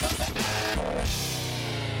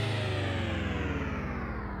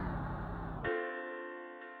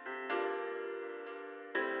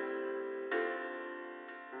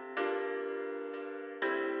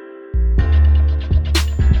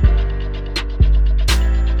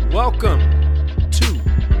Welcome to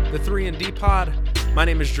the 3&D Pod. My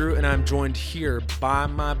name is Drew, and I'm joined here by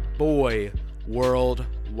my boy,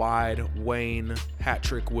 Worldwide Wayne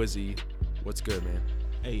Hat-Trick Wizzy. What's good, man?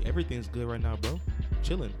 Hey, everything's good right now, bro.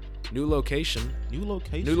 Chilling. New location. New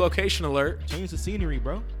New location alert. Change the scenery,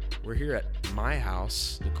 bro. We're here at my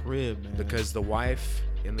house. The crib, man. Because the wife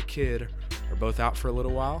and the kid are both out for a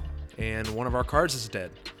little while, and one of our cars is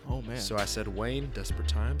dead. Oh, man. So I said, Wayne, desperate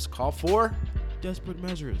times, call for desperate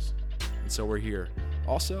measures. And so we're here.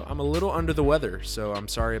 Also, I'm a little under the weather, so I'm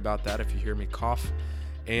sorry about that if you hear me cough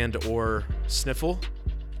and or sniffle.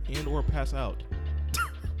 And or pass out.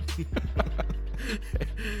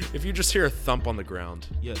 If you just hear a thump on the ground,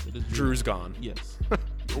 yes, it is Drew's gone. Yes.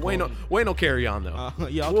 Wayne will carry on, though.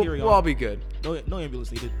 Yeah, I'll carry on. We'll all be good. No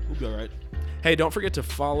ambulance needed. We'll be all right. Hey, don't forget to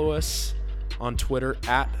follow us on Twitter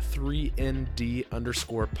at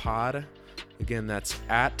 3ND_pod. Again, that's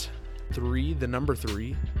at 3, the number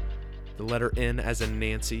 3, the letter N as in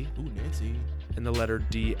Nancy. Ooh, Nancy. And the letter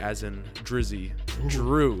D as in Drizzy. Ooh,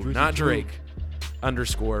 Drew, Drizzy not Drew. Drake,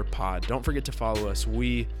 _pod. Don't forget to follow us.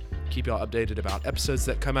 We keep y'all updated about episodes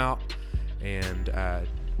that come out. And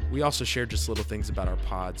we also share just little things about our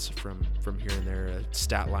pods from here and there, a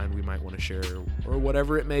stat line we might want to share or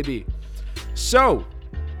whatever it may be. So,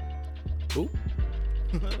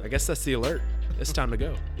 I guess that's the alert. It's time to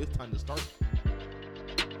go. It's time to start.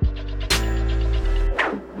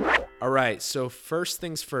 All right, so first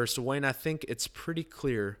things first, Wayne, I think it's pretty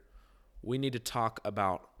clear we need to talk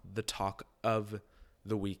about the talk of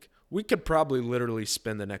the week. We could probably literally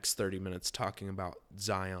spend the next 30 minutes talking about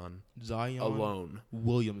Zion alone.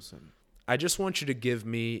 Williamson. I just want you to give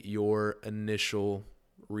me your initial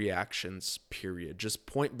reactions, period. Just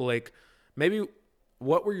point blank. Maybe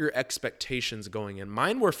what were your expectations going in?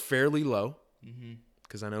 Mine were fairly low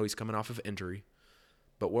because I know he's coming off of injury.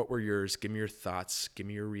 But what were yours? Give me your thoughts. Give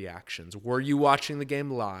me your reactions. Were you watching the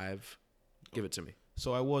game live? Give it to me.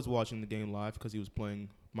 So I was watching the game live because he was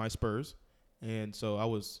playing my Spurs. And so I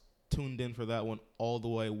was tuned in for that one all the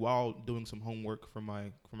way while doing some homework for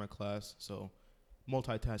my class. So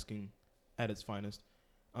multitasking at its finest.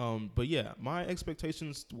 But yeah, my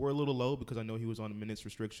expectations were a little low because I know he was on a minutes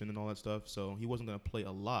restriction and all that stuff. So he wasn't going to play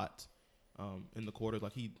a lot in the quarters.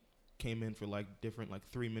 Like he came in for different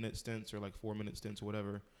 3-minute stints or 4-minute stints or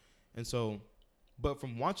whatever. And so, but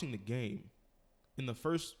from watching the game, in the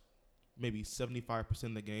first maybe 75%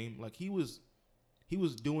 of the game, he was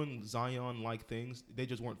doing Zion-like things. They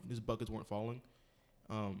just weren't, his buckets weren't falling.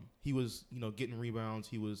 He was, getting rebounds.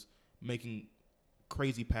 He was making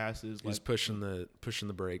crazy passes. He was pushing the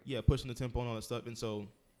break. Yeah, pushing the tempo and all that stuff. And so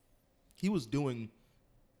he was doing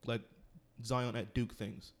Zion at Duke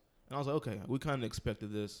things. And I was like, okay, we kind of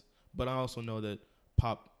expected this. But I also know that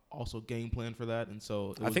Pop also game planned for that, and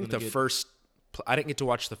so I think I didn't get to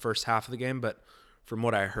watch the first half of the game, but from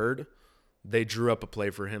what I heard, they drew up a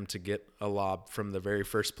play for him to get a lob from the very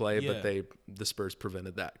first play, but the Spurs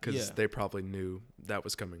prevented that because they probably knew that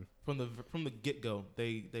was coming. From the get-go,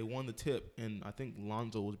 they won the tip, and I think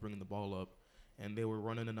Lonzo was bringing the ball up, and they were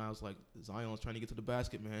running, and I was like, Zion's trying to get to the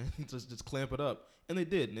basket, man. just clamp it up. And they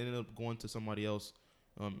did, and they ended up going to somebody else,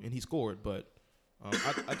 and he scored, but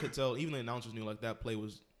I could tell, even the announcers knew that play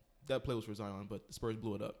was for Zion, but the Spurs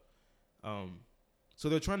blew it up. So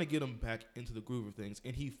they're trying to get him back into the groove of things,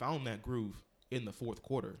 and he found that groove in the fourth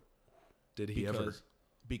quarter. Did he ever?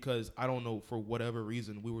 Because I don't know, for whatever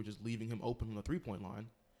reason, we were just leaving him open on the 3-point line,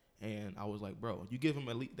 and I was like, bro, you give him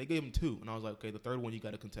at least. They gave him 2, and I was like, okay, the third one you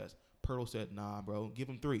got to contest. Pirtle said, nah, bro, give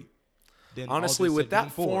him 3. Then honestly, with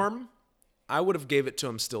that form, I would have gave it to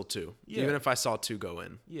him still 2, even if I saw 2 go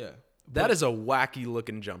in. Yeah. That is a wacky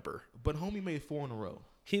looking jumper. But homie made 4 in a row.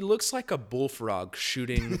 He looks like a bullfrog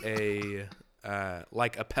shooting a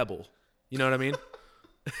pebble. You know what I mean?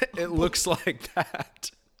 It looks like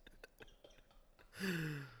that.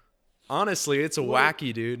 Honestly, it's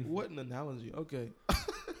wacky, dude. What an analogy. Okay.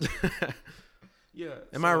 Yeah.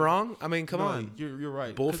 Am I wrong? I mean, come on. You're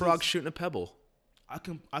right. Bullfrog shooting a pebble. I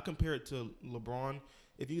compare it to LeBron.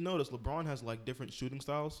 If you notice, LeBron has different shooting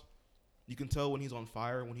styles. You can tell when he's on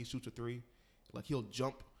fire when he shoots a 3. He'll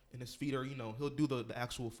jump and his feet are, he'll do the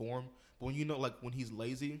actual form. But when when he's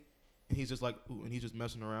lazy and he's just and he's just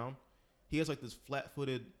messing around, he has this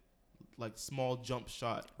flat-footed, small jump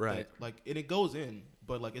shot. Right. And it goes in,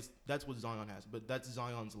 but that's what Zion has. But that's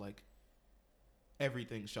Zion's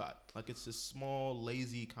everything shot. It's this small,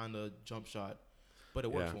 lazy kind of jump shot, but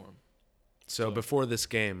it worked for him. So before this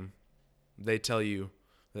game, they tell you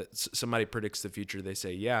that somebody predicts the future. They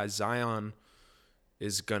say, yeah, Zion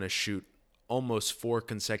is going to shoot almost 4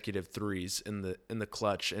 consecutive threes in the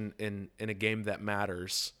clutch in a game that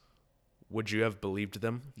matters would you have believed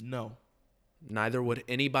them? No. Neither would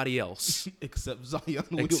anybody else. Except Zion.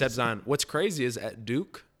 Except Zion. What's crazy is at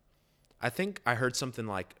Duke, I think I heard something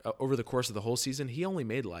like over the course of the whole season, he only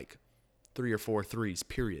made like 3 or 4 threes,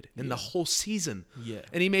 period, in the whole season. Yeah.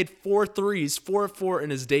 And he made 4 threes, 4 of 4 in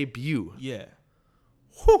his debut. Yeah.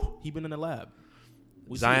 Whew. He been in the lab.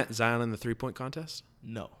 Zion in the 3-point contest?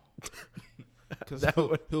 No. Because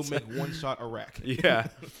he'll make one shot a rack. Yeah.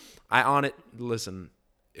 Listen,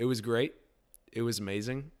 it was great. It was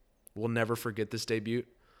amazing. We'll never forget this debut.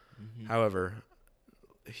 Mm-hmm. However,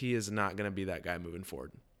 he is not going to be that guy moving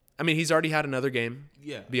forward. I mean, he's already had another game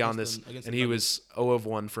beyond this, and he was 0 of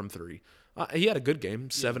 1 from 3. He had a good game,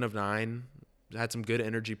 7 of 9. Had some good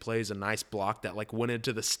energy plays, a nice block that like went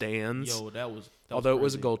into the stands. Yo, that was although crazy. It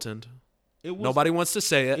was a goaltend. Nobody wants to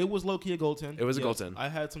say it. It was low-key a goaltend. It was a goaltend. I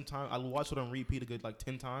had some time. I watched it on repeat a good like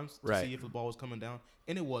 10 times to see if the ball was coming down.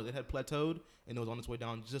 And it was. It had plateaued, and it was on its way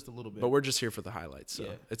down just a little bit. But we're just here for the highlights, so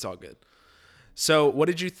it's all good. So what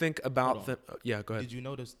did you think about the... yeah, go ahead. Did you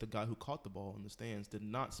notice the guy who caught the ball in the stands did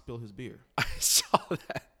not spill his beer? I saw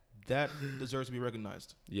that. That deserves to be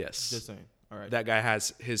recognized. Yes. Just saying. All right. That guy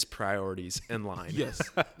has his priorities in line. Yes.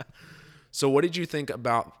 So what did you think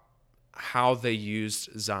about how they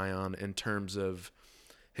used Zion in terms of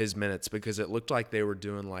his minutes? Because it looked like they were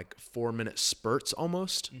doing like 4-minute spurts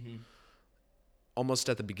almost. Mm-hmm. Almost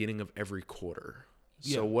at the beginning of every quarter.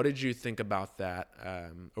 So what did you think about that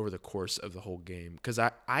over the course of the whole game? Because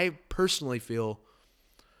I personally feel,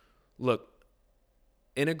 look,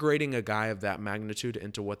 integrating a guy of that magnitude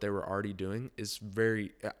into what they were already doing is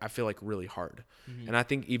I feel like really hard. Mm-hmm. And I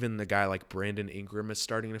think even the guy like Brandon Ingram is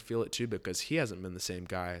starting to feel it too, because he hasn't been the same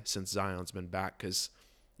guy since Zion's been back, because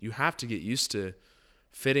you have to get used to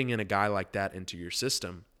fitting in a guy like that into your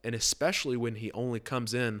system. And especially when he only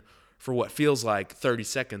comes in for what feels like 30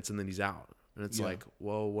 seconds and then he's out. And it's like,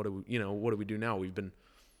 well, what do we do now? We've been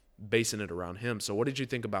basing it around him. So what did you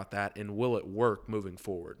think about that, and will it work moving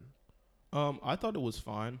forward? I thought it was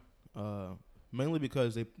fine, mainly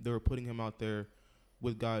because they were putting him out there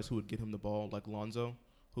with guys who would get him the ball, like Lonzo,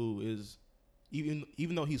 who is,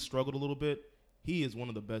 even though he's struggled a little bit, he is one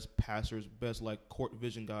of the best passers, best like court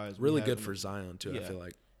vision guys. Really good for Zion too, I feel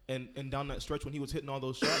like. And down that stretch when he was hitting all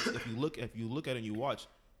those shots, if you look at it and you watch,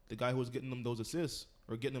 the guy who was getting them those assists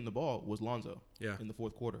or getting them the ball was Lonzo in the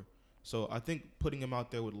fourth quarter. So I think putting him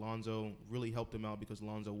out there with Lonzo really helped him out, because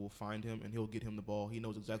Lonzo will find him and he'll get him the ball. He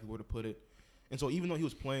knows exactly where to put it. And so even though he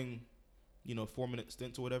was playing, 4-minute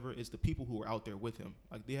stints or whatever, it's the people who were out there with him.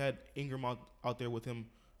 Like they had Ingram out there with him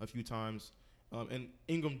a few times. And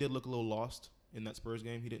Ingram did look a little lost in that Spurs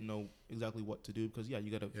game. He didn't know exactly what to do because,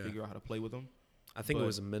 you got to figure out how to play with him. I think it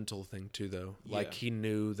was a mental thing too, though. Like he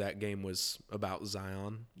knew that game was about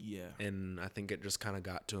Zion. Yeah. And I think it just kind of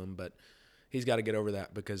got to him. But he's got to get over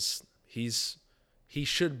that, because he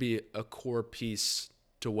should be a core piece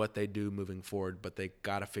to what they do moving forward. But they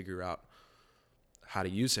got to figure out how to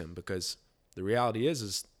use him, because the reality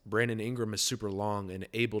is Brandon Ingram is super long and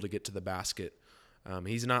able to get to the basket.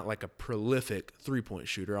 He's not like a prolific 3-point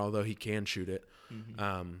shooter, although he can shoot it.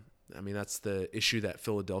 Mm-hmm. That's the issue that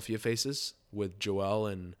Philadelphia faces with Joel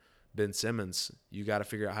and Ben Simmons. You got to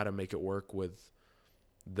figure out how to make it work with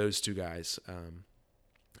those two guys.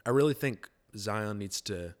 I really think Zion needs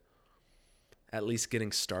to, at least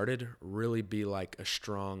getting started, really be like a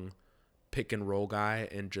strong pick and roll guy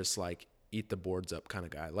and just like eat the boards up kind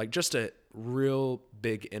of guy. Like just a real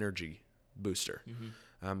big energy booster.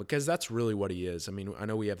 Mm-hmm. Because that's really what he is. I mean, I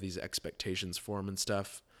know we have these expectations for him and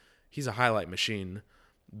stuff. He's a highlight machine.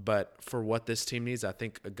 But for what this team needs, I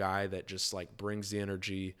think a guy that just like brings the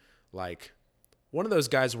energy, like one of those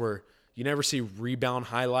guys where you never see rebound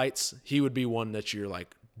highlights. He would be one that you're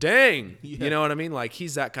like, dang, you know what I mean? Like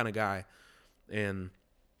he's that kind of guy, and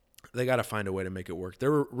they got to find a way to make it work.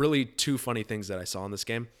 There were really 2 funny things that I saw in this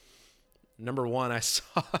game. Number one, I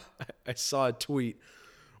saw a tweet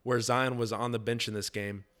where Zion was on the bench in this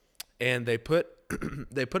game, and they put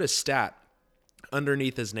a stat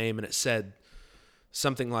underneath his name, and it said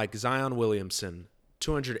something like Zion Williamson,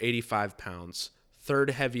 285 pounds,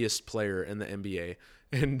 3rd heaviest player in the NBA.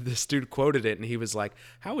 And this dude quoted it, and he was like,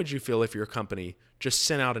 how would you feel if your company just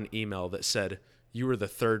sent out an email that said you were the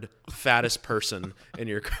 3rd fattest person in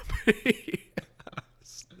your company?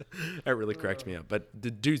 That really cracked me up. But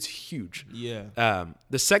the dude's huge. Yeah.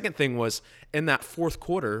 The second thing was, in that fourth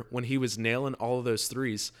quarter, when he was nailing all of those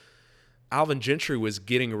threes, Alvin Gentry was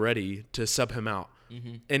getting ready to sub him out.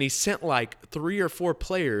 Mm-hmm. And he sent like 3 or 4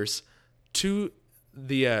 players to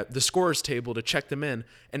the scorers table to check them in,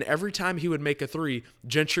 and every time he would make a three,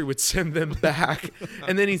 Gentry would send them back,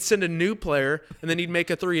 and then he'd send a new player, and then he'd make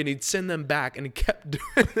a three, and he'd send them back, and he kept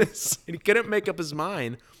doing this, and he couldn't make up his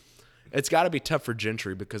mind. It's got to be tough for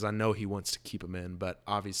Gentry because I know he wants to keep him in, but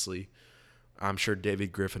obviously I'm sure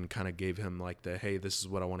David Griffin kind of gave him like the, hey, this is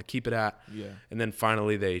what I want to keep it at. Yeah. And then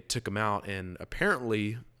finally they took him out, and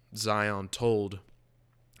apparently Zion told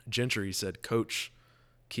Gentry, he said, Coach,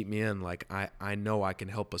 keep me in. Like, I know I can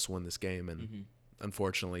help us win this game. And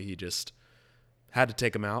unfortunately, he just had to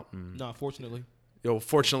take him out. And, No, fortunately.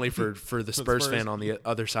 fortunately for the Spurs fan on the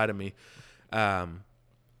other side of me.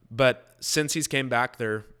 But since he's came back,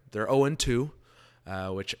 they're 0-2,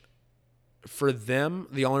 which for them,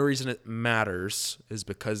 the only reason it matters is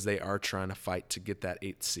because they are trying to fight to get that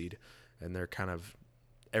 8th seed. And they're kind of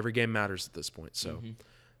 – every game matters at this point. So –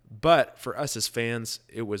 But for us as fans,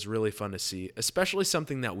 it was really fun to see, especially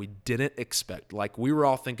something that we didn't expect. Like, we were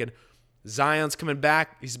all thinking, Zion's coming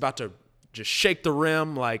back. He's about to just shake the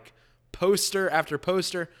rim, like poster after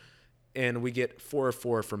poster. And we get 4 of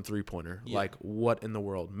 4 from three-pointer. Yeah. Like, what in the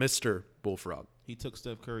world? Mr. Bullfrog. He took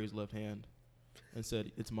Steph Curry's left hand and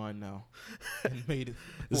said, it's mine now. And made it.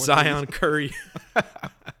 Zion Curry.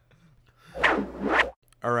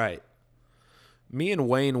 All right. Me and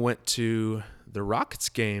Wayne went to the Rockets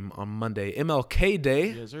game on Monday, MLK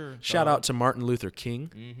Day. Yes, sir. Shout out to Martin Luther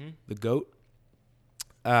King, the GOAT.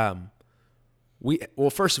 Well,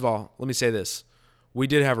 first of all, let me say this. We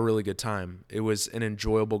did have a really good time. It was an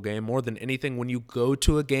enjoyable game. More than anything, when you go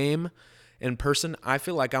to a game in person, I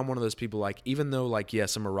feel like I'm one of those people, like, even though, like,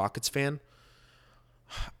 yes, I'm a Rockets fan,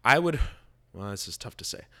 this is tough to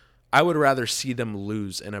say. I would rather see them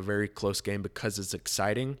lose in a very close game because it's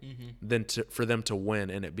exciting than for them to win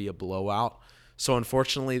and it be a blowout. So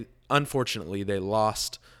unfortunately, they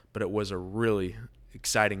lost, but it was a really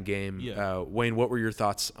exciting game. Yeah. Wayne, what were your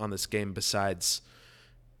thoughts on this game besides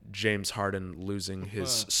James Harden losing his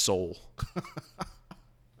soul?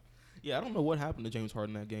 Yeah, I don't know what happened to James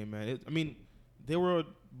Harden that game, man.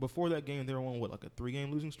 Before that game, they were on, like a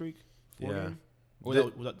 3-game losing streak? 4-game? Or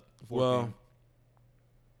was that the 4th game?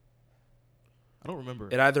 I don't remember.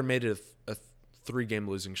 It either made it a 3-game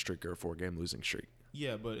losing streak or a 4-game losing streak.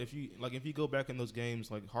 Yeah, but if you go back in those games,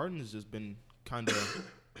 like, Harden has just been kind of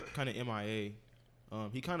MIA.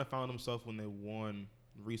 He kind of found himself when they won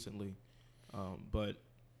recently, but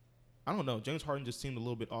I don't know. James Harden just seemed a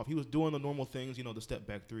little bit off. He was doing the normal things, the step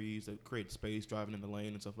back threes that create space, driving in the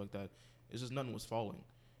lane and stuff like that. It's just nothing was falling,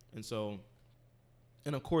 and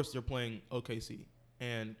of course they're playing OKC.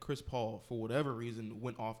 And Chris Paul, for whatever reason,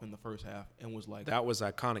 went off in the first half and was like... That was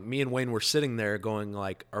iconic. Me and Wayne were sitting there going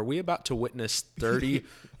like, are we about to witness 30,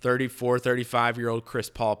 34, 35-year-old Chris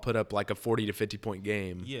Paul put up like a 40 to 50-point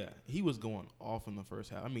game? Yeah, he was going off in the first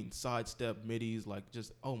half. I mean, sidestep, middies, like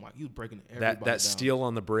just, he was breaking everybody down. That steal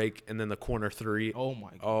on the break and then the corner three. Oh,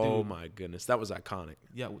 my goodness. That was iconic.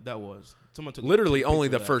 Yeah, that was. Someone took literally only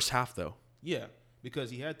the first half, though. Yeah, because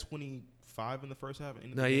he had 25 in the first half.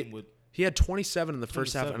 And he had 27 in the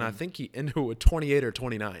first half, and I think he ended with 28 or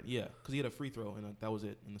 29. Yeah, because he had a free throw, and that was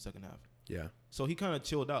it in the second half. Yeah. So he kind of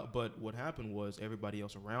chilled out, but what happened was everybody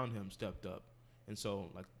else around him stepped up. And so,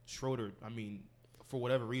 like, Schroeder, for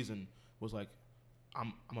whatever reason, was like,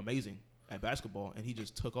 I'm amazing at basketball, and he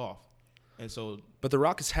just took off. And so... But the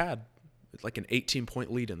Rockets had, like, an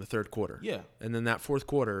 18-point lead in the third quarter. Yeah. And then that fourth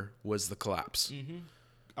quarter was the collapse. Mm-hmm.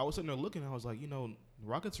 I was sitting there looking, and I was like, the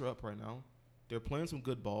Rockets are up right now. They're playing some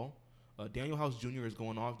good ball. Daniel House Jr. is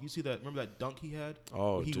going off. You see that? Remember that dunk he had?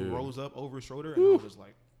 Oh, he dude. rose up over his shoulder, and I was just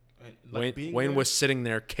like Wayne was sitting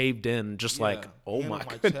there caved in, just like, oh my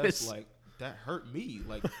goodness. Chest, like, that hurt me.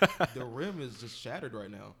 Like, the rim is just shattered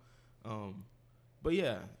right now. But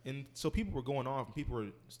yeah, and so people were going off, and people were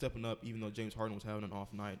stepping up, even though James Harden was having an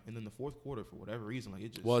off night. And then the fourth quarter, for whatever reason, like,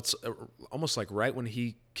 it just... Well, it's almost like right when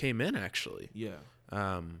he came in, actually. Yeah.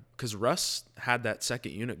 Because Russ had that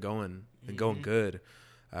second unit going and going good.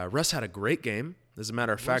 Russ had a great game. As a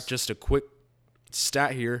matter of fact, just a quick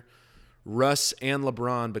stat here. Russ and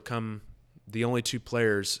LeBron become the only two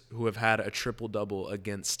players who have had a triple-double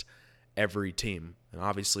against every team. And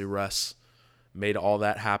obviously Russ made all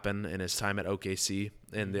that happen in his time at OKC,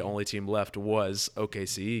 and the only team left was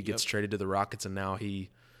OKC. He gets traded to the Rockets, and now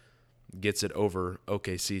he gets it over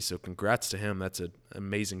OKC. So congrats to him. That's an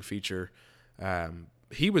amazing feature.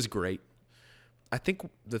 He was great. I think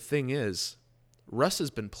the thing is, Russ has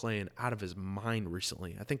been playing out of his mind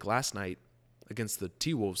recently. I think last night against the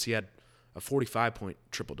T-Wolves, he had a 45-point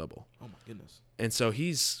triple-double. Oh, my goodness. And so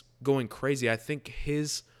he's going crazy. I think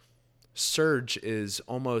his surge is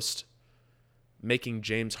almost making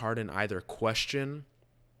James Harden either question,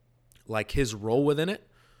 like his role within it,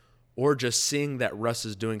 or just seeing that Russ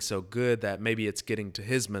is doing so good that maybe it's getting to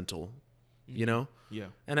his mental, you know? Yeah.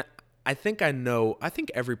 And I think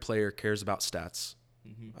every player cares about stats.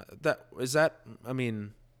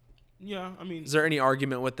 Yeah, I mean, is there any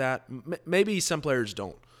argument with that? Maybe some players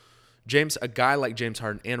don't. A guy like James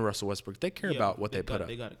Harden and Russell Westbrook, they care about what they put up.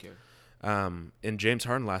 They got to care. And James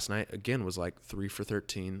Harden last night, again, was like 3 for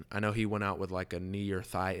 13. I know he went out with like a knee or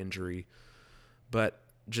thigh injury, but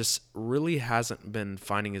just really hasn't been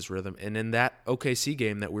finding his rhythm. And in that OKC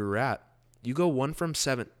game that we were at, you go 1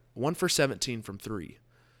 for 17 from 3.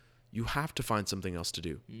 You have to find something else to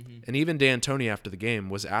do. Mm-hmm. And even D'Antoni after the game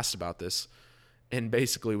was asked about this and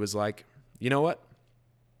basically was like, you know what?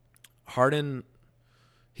 Harden,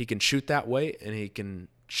 he can shoot that way and he can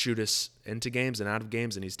shoot us into games and out of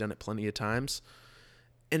games, and he's done it plenty of times.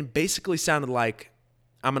 And basically sounded like,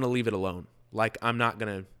 I'm going to leave it alone. Like, I'm not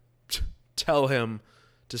going to tell him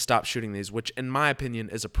to stop shooting these, which in my opinion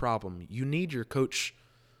is a problem. You need your coach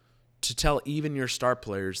to tell even your star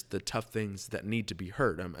players the tough things that need to be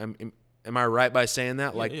heard. Am I right by saying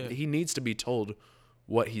that? Yeah. He needs to be told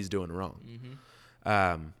what he's doing wrong.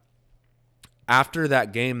 Mm-hmm. After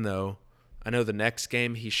that game, though, I know the next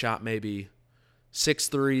game he shot maybe 6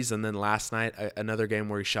 threes, and then last night another game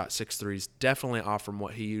where he shot 6 threes, definitely off from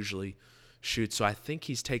what he usually shoots. So I think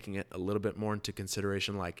he's taking it a little bit more into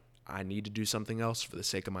consideration, like, I need to do something else for the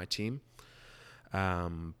sake of my team.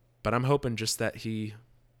 But I'm hoping just that he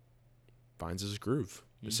finds his groove,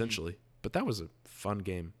 essentially. But that was a fun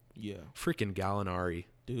game. Yeah. Freaking Gallinari.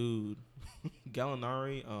 Dude.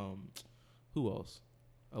 Gallinari, who else?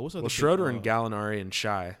 What's Well, Schroeder and Gallinari and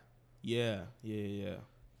Shai. Yeah.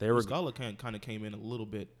 They were. Scala kind of came in a little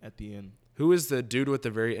bit at the end. Who is the dude with the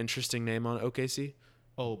very interesting name on OKC?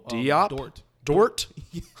 Oh, Diop? Dort?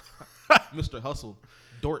 Mr. Hustle.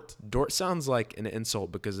 Dort. Dort sounds like an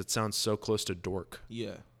insult because it sounds so close to dork.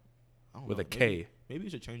 Yeah. With a K. Maybe he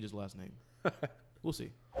should change his last name. We'll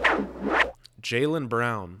see. Jaylen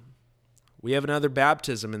Brown. We have another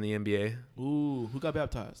baptism in the NBA. Ooh, who got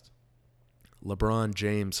baptized? LeBron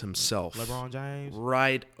James himself. LeBron James?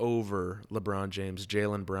 Right over LeBron James,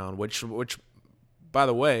 Jaylen Brown, which, by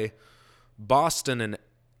the way, Boston and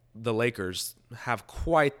the Lakers have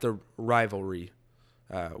quite the rivalry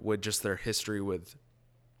with just their history with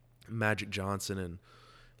Magic Johnson and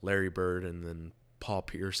Larry Bird and then Paul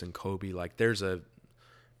Pierce and Kobe. Like, there's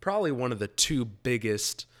probably one of the two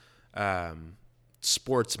biggest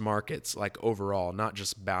sports markets, like, overall, not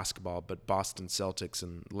just basketball, but Boston Celtics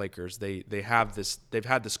and Lakers. They've had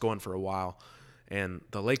this going for a while, and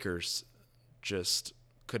the Lakers just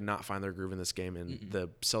could not find their groove in this game, and the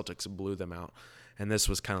Celtics blew them out. And this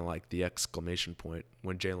was kind of like the exclamation point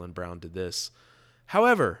when Jaylen Brown did this.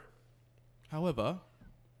 However,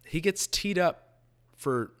 he gets teed up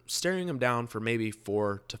for staring him down for maybe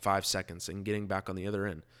 4 to 5 seconds and getting back on the other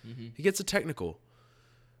end. Mm-hmm. He gets a technical,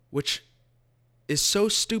 which is so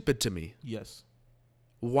stupid to me. Yes.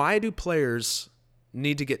 Why do players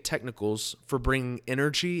need to get technicals for bringing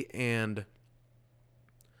energy and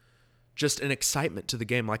just an excitement to the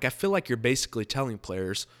game? Like, I feel like you're basically telling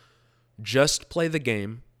players, just play the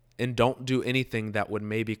game and don't do anything that would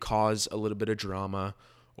maybe cause a little bit of drama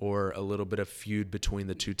or a little bit of feud between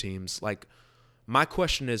the two teams. Like, my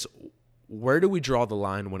question is, where do we draw the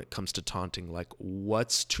line when it comes to taunting? Like,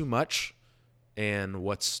 what's too much and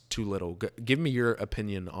what's too little? Give me your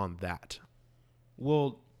opinion on that.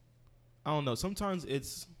 Well, I don't know. Sometimes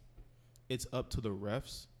it's up to the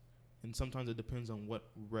refs, and sometimes it depends on what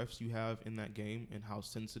refs you have in that game and how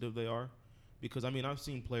sensitive they are. Because, I mean, I've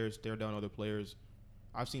seen players stare down other players.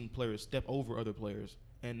 I've seen players step over other players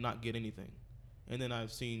and not get anything. And then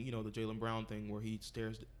I've seen, the Jaylen Brown thing where he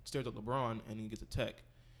stares at LeBron and he gets a tech.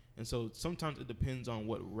 And so sometimes it depends on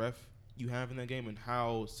what ref you have in that game and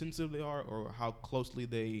how sensitive they are or how closely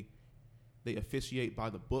they officiate by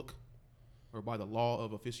the book or by the law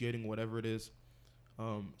of officiating, whatever it is.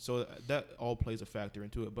 So that all plays a factor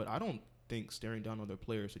into it. But I don't think staring down other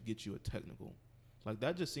players should get you a technical. Like,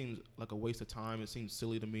 that just seems like a waste of time. It seems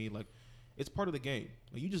silly to me. Like, it's part of the game.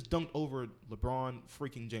 Like, you just dunked over LeBron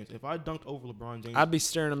freaking James. If I dunked over LeBron James, I'd be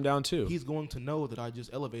staring him down too. He's going to know that I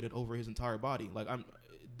just elevated over his entire body. Like, I'm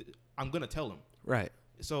going to tell him. Right.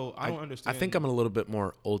 So I don't understand. I think I'm a little bit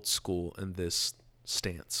more old school in this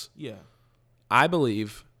stance. Yeah. I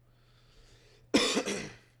believe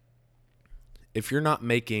if you're not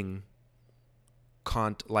making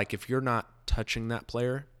like, if you're not touching that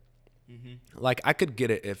player, like, I could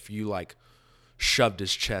get it if you, like, shoved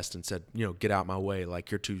his chest and said, get out my way,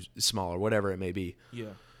 like, you're too small or whatever it may be. Yeah.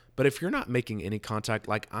 But if you're not making any contact,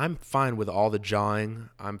 like I'm fine with all the jawing.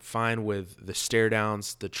 I'm fine with the stare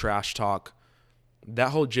downs, the trash talk, that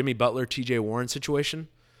whole Jimmy Butler, TJ Warren situation.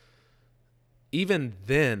 Even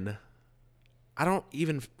then, I don't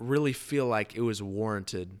even really feel like it was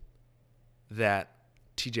warranted that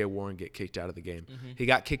TJ Warren get kicked out of the game. Mm-hmm. He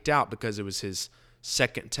got kicked out because it was his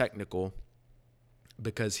second technical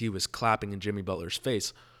because he was clapping in Jimmy Butler's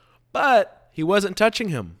face. But he wasn't touching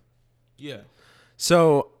him. Yeah.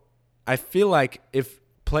 So I feel like if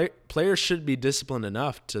players should be disciplined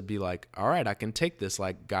enough to be like, all right, I can take this.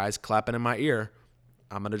 Like, guys clapping in my ear,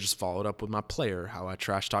 I'm going to just follow it up with my player, how I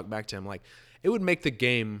trash talk back to him. Like, it would make the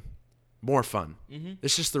game more fun. Mm-hmm.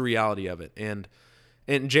 It's just the reality of it. And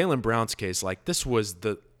in Jaylen Brown's case, like, this was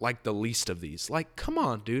the least of these. Like, come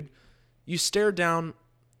on, dude. You stare down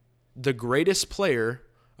the greatest player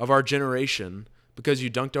of our generation because you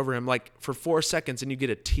dunked over him, like, for 4 seconds and you get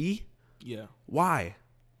a T? Yeah. Why?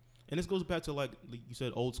 And this goes back to, like you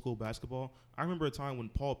said, old school basketball. I remember a time when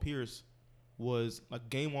Paul Pierce was, like,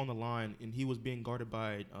 game on the line, and he was being guarded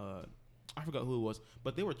by, I forgot who it was,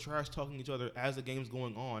 but they were trash talking each other as the game's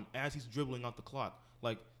going on, as he's dribbling out the clock.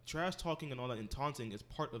 Like, trash talking and all that and taunting is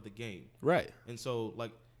part of the game. Right. And so,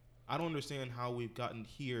 like, I don't understand how we've gotten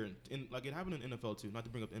here. And like, it happened in NFL, too. Not to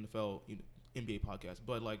bring up the NFL, NBA podcast,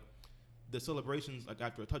 but, like, the celebrations, like,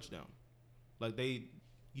 after a touchdown. Like, they,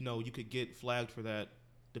 you could get flagged for that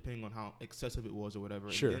depending on how excessive it was or whatever.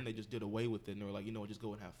 Sure. And then they just did away with it. And they were like, just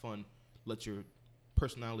go and have fun. Let your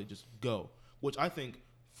personality just go. Which I think,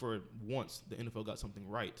 for once, the NFL got something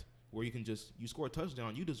right, where you can just, you score a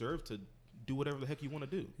touchdown, you deserve to do whatever the heck you want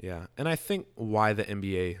to do. Yeah. And I think why the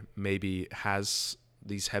NBA maybe has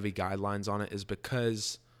these heavy guidelines on it is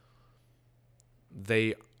because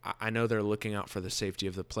I know they're looking out for the safety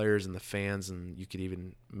of the players and the fans, and you could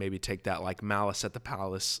even maybe take that like Malice at the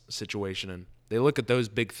Palace situation, and they look at those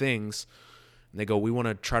big things and they go, we want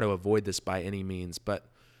to try to avoid this by any means. But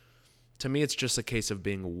to me, it's just a case of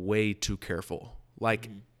being way too careful. Like,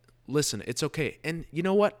 listen, it's okay. And you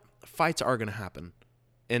know what? Fights are going to happen.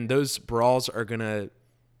 And those brawls they're going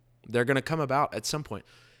to come about at some point.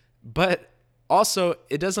 But also,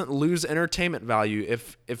 it doesn't lose entertainment value.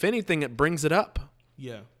 If anything, it brings it up.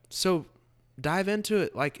 Yeah. So dive into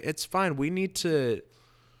it. Like, it's fine. We need to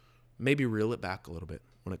maybe reel it back a little bit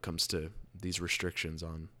when it comes to these restrictions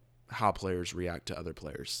on how players react to other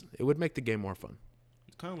players. It would make the game more fun.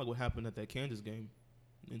 It's kind of like what happened at that Kansas game,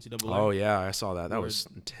 NCAA. Oh, yeah, I saw that. That was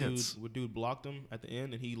intense. Dude blocked him at the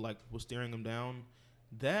end, and he, like, was staring him down.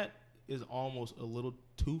 That is almost a little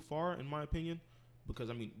too far, in my opinion, because,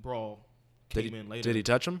 I mean, brawl came in later. Did he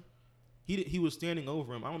touch him? He was standing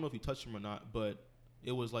over him. I don't know if he touched him or not, but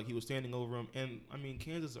it was like he was standing over him. And, I mean,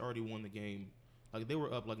 Kansas already won the game. Like, they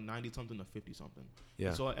were up, like, 90-something to 50-something. Yeah.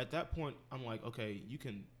 And so at that point, I'm like, okay, you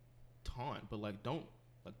can taunt, but, like, don't.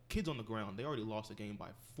 Like, kids on the ground, they already lost the game by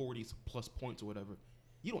 40-plus points or whatever.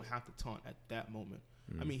 You don't have to taunt at that moment.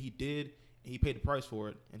 I mean, he did, and he paid the price for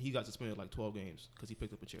it, and he got suspended like 12 games because he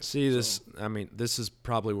picked up a chair. See, this is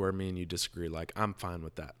probably where me and you disagree. Like, I'm fine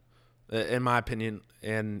with that, in my opinion.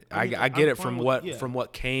 And I get it from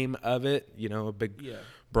what came of it, a big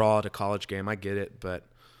brawl at a college game. I get it, but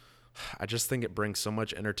I just think it brings so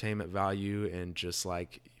much entertainment value and just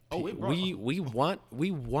like we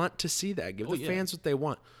want to see that. Give the fans what they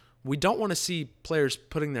want. We don't want to see players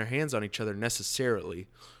putting their hands on each other necessarily.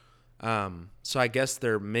 So I guess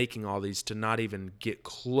they're making all these to not even get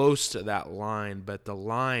close to that line, but the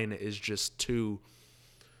line is just too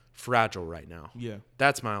fragile right now. Yeah.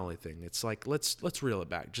 That's my only thing. It's like, let's reel it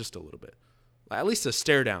back just a little bit. At least the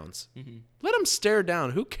stare downs. Mm-hmm. Let him stare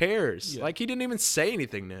down. Who cares? Yeah. Like, he didn't even say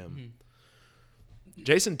anything to him. Mm-hmm.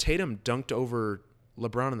 Jason Tatum dunked over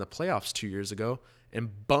LeBron in the playoffs 2 years ago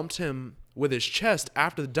and bumped him with his chest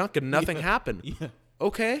after the dunk, and nothing happened. Yeah.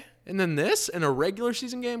 Okay. And then this in a regular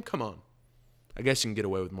season game? Come on. I guess you can get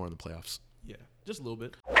away with more in the playoffs. Yeah, just a little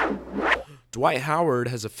bit. Dwight Howard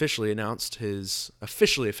has officially announced,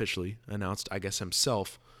 I guess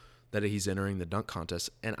himself, that he's entering the dunk contest.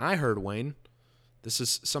 And I heard, Wayne, this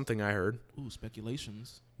is something I heard. Ooh,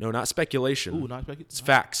 speculations. No, not speculation. Ooh, not speculation. It's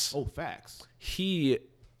facts. Oh, facts. He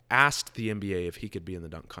asked the NBA if he could be in the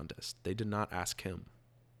dunk contest. They did not ask him.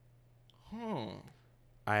 Huh.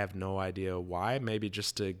 I have no idea why. Maybe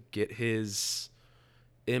just to get his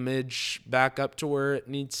image back up to where it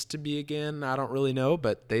needs to be again. I don't really know,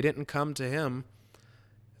 but they didn't come to him.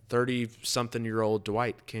 30-something-year-old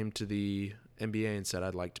Dwight came to the NBA and said,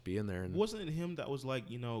 I'd like to be in there. And wasn't it him that was like,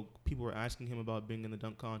 people were asking him about being in the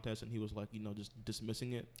dunk contest, and he was like, just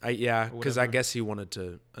dismissing it? Yeah, because I guess he wanted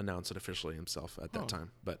to announce it officially himself at that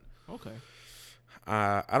time. But okay.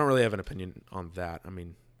 I don't really have an opinion on that. I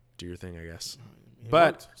mean, do your thing, I guess. It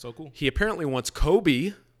But worked. So cool. he apparently wants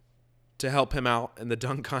Kobe to help him out in the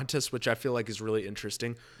dunk contest, which I feel like is really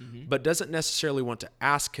interesting, but doesn't necessarily want to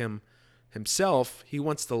ask him himself. He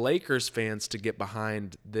wants the Lakers fans to get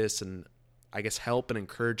behind this and I guess help and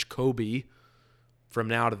encourage Kobe from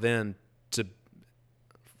now to then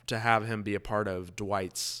to have him be a part of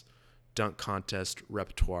Dwight's dunk contest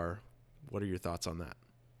repertoire. What are your thoughts on that?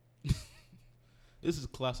 This is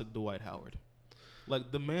classic Dwight Howard.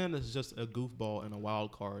 Like, the man is just a goofball and a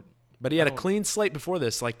wild card. But he had a clean slate before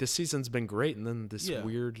this. Like, this season's been great, and then this Yeah.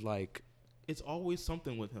 weird, like... It's always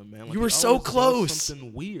something with him, man. Like, You were he so always does close.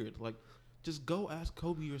 Something weird. Like, just go ask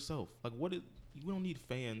Kobe yourself. Like, we don't need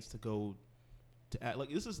fans to go to act.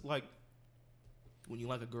 Like, this is like when you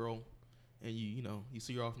like a girl and you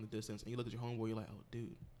see her off in the distance and you look at your homeboy, you're like, oh,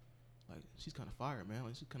 dude, like, she's kind of fire, man.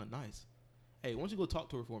 Like, she's kind of nice. Hey, why don't you go talk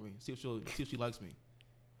to her for me? See if she likes me.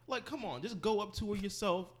 Like, come on, just go up to her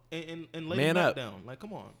yourself and lay Man the mat up. down. Like,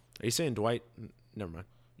 come on. Are you saying Dwight? Never mind.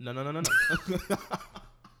 No.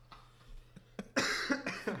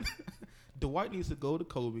 Dwight needs to go to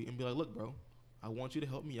Kobe and be like, look, bro, I want you to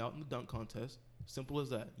help me out in the dunk contest. Simple as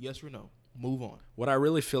that. Yes or no. Move on. What I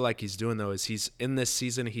really feel like he's doing, though, is he's in this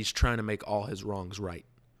season, he's trying to make all his wrongs right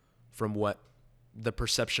from what the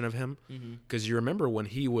perception of him. Because you remember when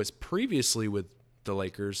he was previously with the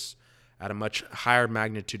Lakers at a much higher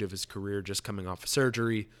magnitude of his career, just coming off of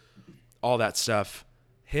surgery, all that stuff,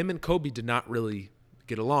 him and Kobe did not really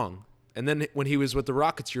get along. And then when he was with the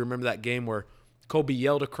Rockets, you remember that game where Kobe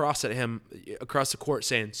yelled across at him across the court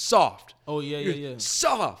saying, soft. Oh, yeah.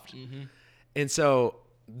 Soft. And so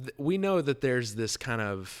we know that there's this kind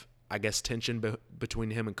of, I guess, tension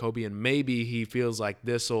between him and Kobe, and maybe he feels like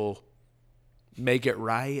this will make it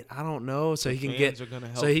right. I don't know. So he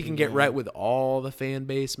can get right with all the fan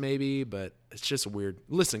base, maybe. But it's just weird.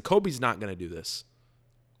 Listen, Kobe's not going to do this.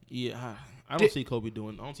 Yeah, I don't see Kobe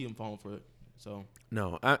doing. I don't see him falling for it. So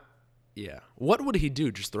no, yeah. What would he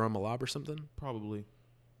do? Just throw him a lob or something? probably.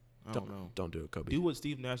 I don't know. Don't do it, Kobe. Do what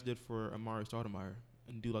Steve Nash did for Amari Stoudemire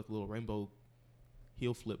and do like a little rainbow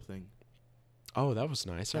heel flip thing. Oh, that was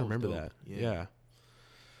nice. I That was remember dope. that.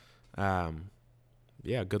 Yeah.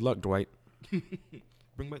 Yeah. Good luck, Dwight.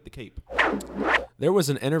 Bring back the cape. There was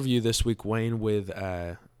an interview this week, Wayne, with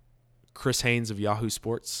Chris Haynes of Yahoo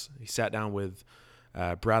Sports. He sat down with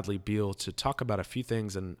Bradley Beal to talk about a few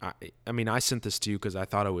things. And I sent this to you because I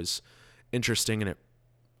thought it was interesting, and it,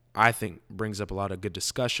 I think, brings up a lot of good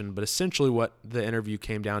discussion. But essentially what the interview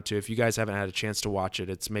came down to, if you guys haven't had a chance to watch it,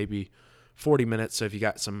 it's maybe 40 minutes. So if you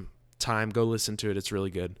got some time, go listen to it. It's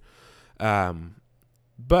really good.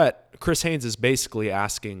 But Chris Haynes is basically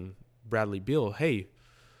asking Bradley Beal, hey,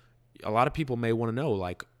 a lot of people may want to know,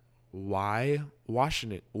 like, why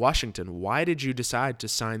Washington? Why did you decide to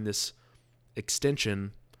sign this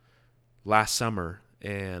extension last summer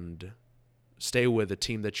and stay with a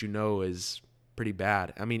team that you know is pretty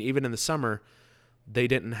bad? I mean, even in the summer, they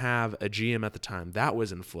didn't have a GM at the time. That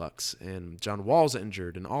was in flux, and John Wall's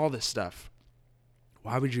injured and all this stuff.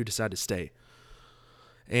 Why would you decide to stay?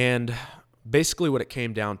 And basically what it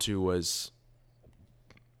came down to was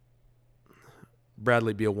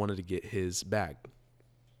Bradley Beal wanted to get his bag.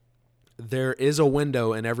 There is a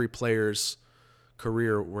window in every player's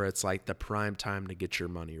career where it's like the prime time to get your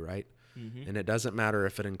money, right? Mm-hmm. And it doesn't matter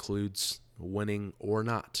if it includes winning or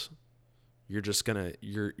not. You're just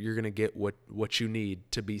you're gonna get what you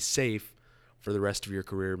need to be safe for the rest of your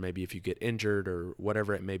career. Maybe if you get injured or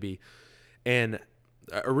whatever it may be. And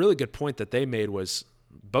a really good point that they made was,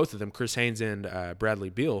 both of them, Chris Haynes and Bradley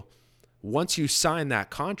Beal, once you sign that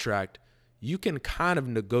contract, you can kind of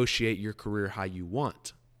negotiate your career how you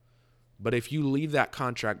want. But if you leave that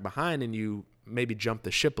contract behind and you maybe jump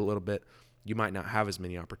the ship a little bit, you might not have as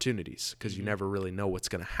many opportunities because you never really know what's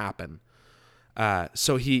going to happen.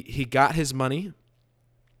 So he got his money,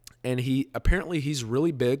 and he's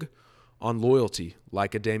really big on loyalty,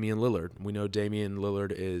 like a Damian Lillard. We know Damian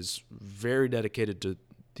Lillard is very dedicated to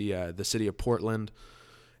the city of Portland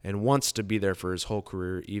and wants to be there for his whole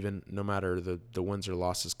career, even no matter the wins or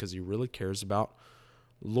losses, because he really cares about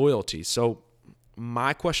loyalty. So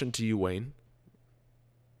my question to you, Wayne,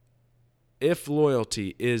 if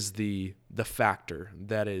loyalty is the factor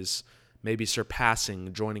that is maybe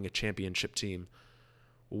surpassing joining a championship team,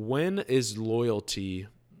 when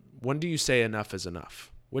do you say enough is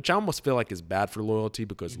enough? Which I almost feel like is bad for loyalty,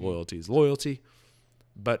 because loyalty is loyalty.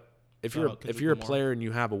 But if you're a player and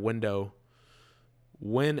you have a window,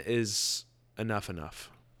 when is enough enough?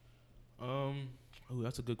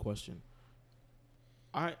 That's a good question.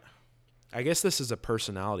 I guess this is a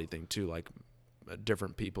personality thing too. Like,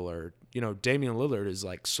 different people are, Damian Lillard is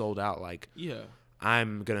like sold out. Like, yeah,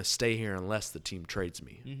 I'm going to stay here unless the team trades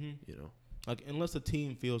me, you know. Like, unless the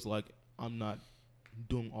team feels like I'm not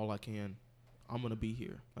doing all I can, I'm going to be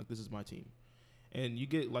here. Like, this is my team. And you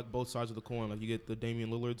get, like, both sides of the coin. Like, you get the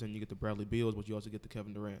Damian Lillards and you get the Bradley Beals, but you also get the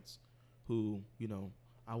Kevin Durant's, who, you know,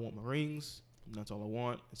 I want my rings, and that's all I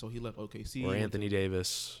want. And so he left OKC. Or Anthony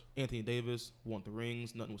Davis. Anthony Davis want the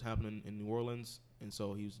rings. Nothing was happening in New Orleans. And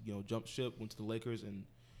so he was, you know, jumped ship, went to the Lakers. And,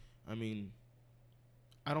 I mean,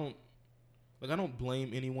 I don't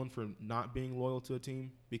blame anyone for not being loyal to a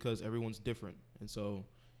team because everyone's different. And so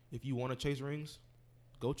if you want to chase rings,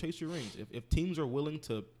 go chase your rings. If teams are willing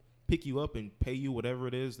to pick you up and pay you whatever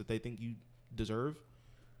it is that they think you deserve,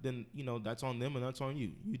 then, you know, that's on them and that's on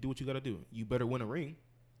you. You do what you got to do. You better win a ring.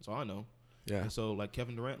 That's all I know. Yeah. And so, like,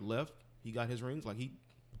 Kevin Durant left. He got his rings. Like,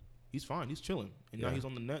 he's fine. He's chilling. And now he's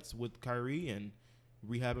on the Nets with Kyrie and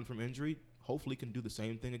rehabbing from injury. Hopefully can do the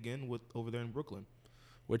same thing again with over there in Brooklyn.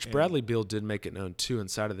 Which Bradley Beal did make it known, too,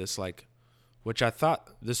 inside of this, like, which I thought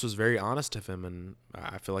this was very honest of him, and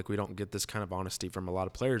I feel like we don't get this kind of honesty from a lot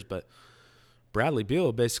of players, but Bradley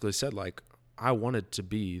Beal basically said, like, I wanted to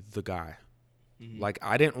be the guy. Mm-hmm. Like,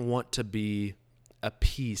 I didn't want to be a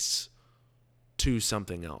piece to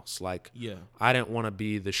something else. Like, I didn't want to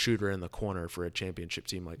be the shooter in the corner for a championship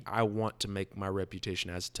team. Like, I want to make my reputation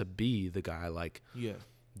as to be the guy, like,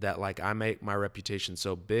 that, like, I make my reputation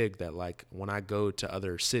so big that, like, when I go to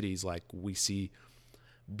other cities, like, we see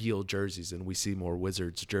Beal jerseys and we see more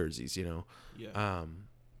Wizards jerseys, you know,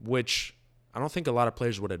 which I don't think a lot of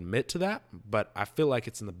players would admit to that, but I feel like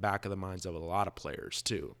it's in the back of the minds of a lot of players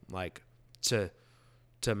too, like to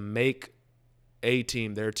make a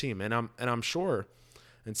team their team. And I'm sure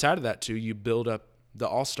inside of that too, you build up the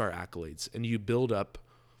all-star accolades and you build up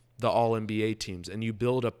the all-NBA teams and you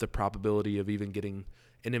build up the probability of even getting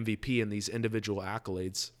an MVP in these individual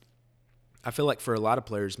accolades. I feel like for a lot of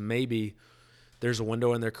players, maybe there's a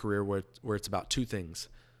window in their career where it's about two things: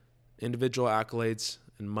 individual accolades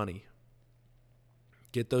and money.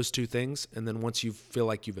 Get those two things, and then once you feel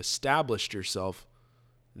like you've established yourself,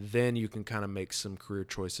 then you can kind of make some career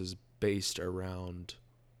choices based around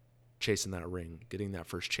chasing that ring, getting that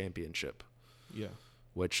first championship. Yeah.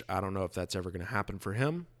 Which I don't know if that's ever going to happen for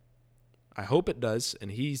him. I hope it does, and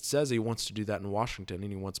he says he wants to do that in Washington,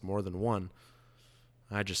 and he wants more than one.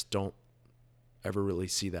 I just don't ever really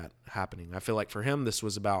see that happening. I feel like for him, this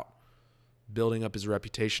was about building up his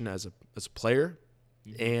reputation as a player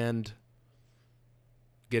and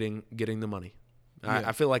getting the money. Yeah.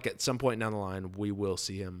 I feel like at some point down the line, we will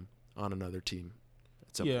see him on another team.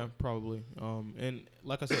 At some point. Probably. And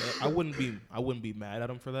like I said, I wouldn't be mad at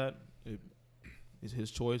him for that. It's his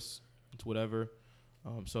choice. It's whatever.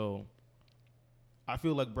 So I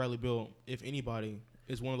feel like Bradley Beal, if anybody,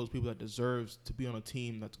 is one of those people that deserves to be on a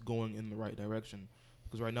team that's going in the right direction.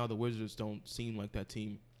 Because right now the Wizards don't seem like that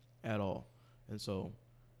team at all. And so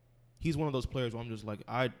he's one of those players where I'm just like,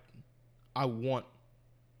 I want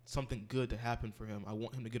something good to happen for him. I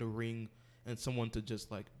want him to get a ring and someone to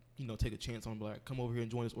just, like, you know, take a chance on him, like, come over here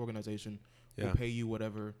and join this organization. Yeah. We'll pay you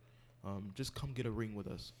whatever. Just come get a ring with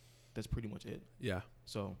us. That's pretty much it. Yeah.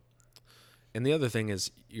 So. And the other thing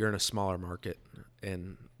is you're in a smaller market,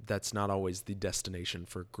 and that's not always the destination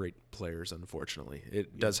for great players, unfortunately.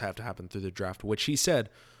 It does have to happen through the draft, which he said.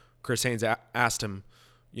 Chris Haynes asked him,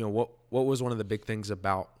 you know, what was one of the big things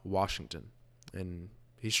about Washington? And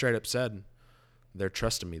he straight up said, they're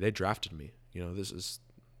trusting me. They drafted me. You know, this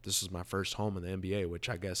is my first home in the NBA, which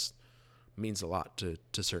I guess means a lot to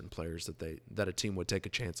certain players that a team would take a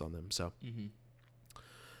chance on them. So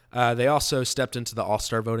they also stepped into the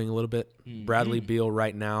All-Star voting a little bit. Bradley Beal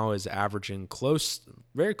right now is averaging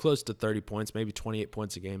very close to 30 points, maybe 28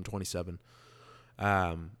 points a game, 27.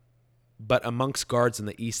 But amongst guards in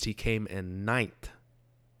the East, he came in ninth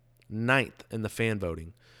in the fan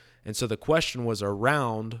voting. And so the question was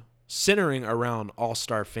centering around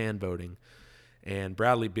all-star fan voting. And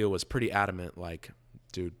Bradley Beal was pretty adamant, like,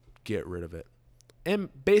 dude, get rid of it. And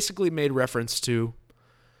basically made reference to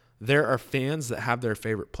there are fans that have their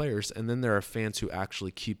favorite players, and then there are fans who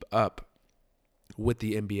actually keep up with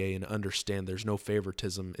the NBA and understand there's no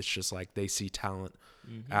favoritism. It's just like they see talent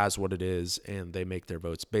as what it is, and they make their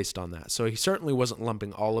votes based on that. So he certainly wasn't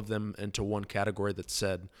lumping all of them into one category that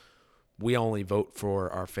said we only vote for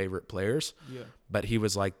our favorite players. Yeah. But he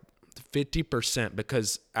was like 50%,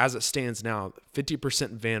 because as it stands now,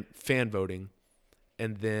 50% fan voting,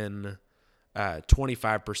 and then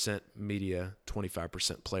 25% media,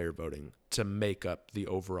 25% player voting to make up the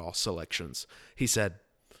overall selections. He said,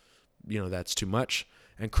 you know, that's too much.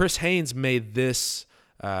 And Chris Haynes made this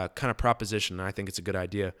kind of proposition, and I think it's a good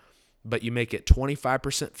idea, but you make it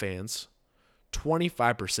 25% fans,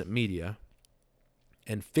 25% media,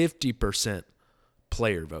 and 50%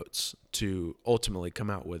 player votes to ultimately come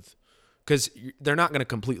out with, because they're not going to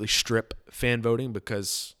completely strip fan voting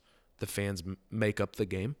because the fans make up the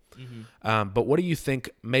game. But what do you think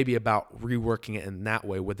maybe about reworking it in that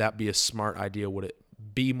way? Would that be a smart idea? Would it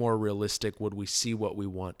be more realistic? Would we see what we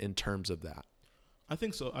want in terms of that? I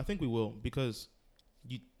think so. I think we will, because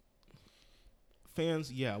we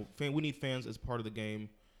need fans as part of the game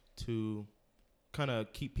to kind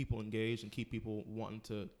of keep people engaged and keep people wanting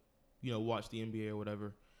to, watch the NBA or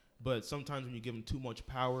whatever. But sometimes when you give them too much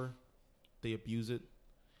power, they abuse it,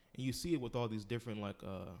 and you see it with all these different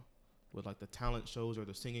with the talent shows or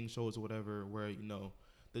the singing shows or whatever, where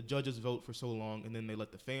the judges vote for so long and then they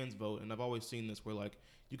let the fans vote. And I've always seen this where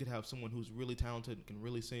you could have someone who's really talented and can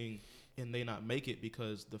really sing, and they not make it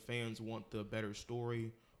because the fans want the better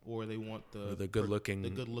story, or they want the good looking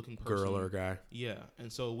person, girl or guy. Yeah,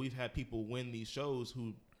 and so we've had people win these shows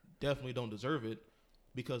who definitely don't deserve it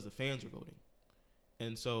because the fans are voting.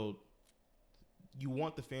 And so you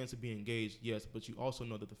want the fans to be engaged, yes, but you also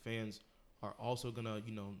know that the fans are also gonna,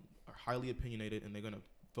 are highly opinionated, and they're gonna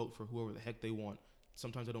vote for whoever the heck they want.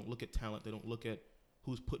 Sometimes they don't look at talent, they don't look at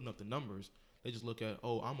who's putting up the numbers. They just look at,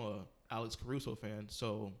 I'm a Alex Caruso fan,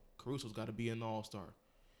 so Caruso's got to be in the All-Star.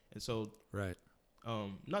 And so, right.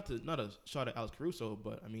 Not a shot at Alex Caruso,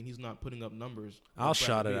 but I mean, he's not putting up numbers. I'll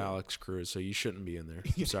shot at Alex Caruso. You shouldn't be in there.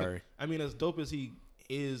 I'm sorry. I mean, as dope as he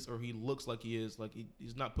is, or he looks like he is,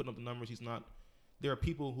 he's not putting up the numbers. He's not. There are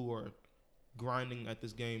people who are grinding at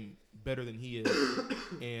this game better than he is,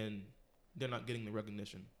 and they're not getting the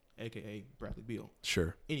recognition, aka Bradley Beal.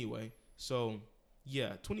 Sure. Anyway, so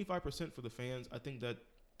yeah, 25% for the fans. I think that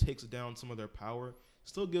takes down some of their power.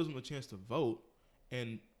 Still gives them a chance to vote,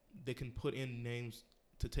 and they can put in names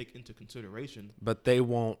to take into consideration. But they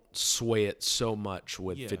won't sway it so much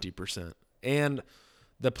with 50%. And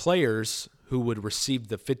the players who would receive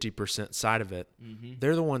the 50% side of it,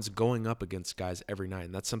 they're the ones going up against guys every night.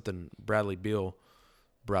 And that's something Bradley Beal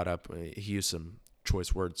brought up. He used some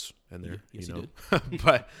choice words in there, yes, you know.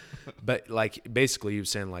 but basically he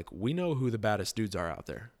was saying we know who the baddest dudes are out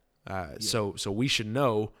there. So we should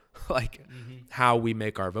know how we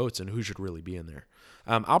make our votes and who should really be in there.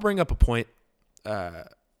 I'll bring up a point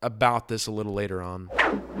about this a little later on.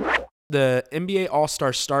 The NBA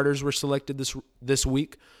All-Star starters were selected this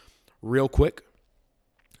week. Real quick.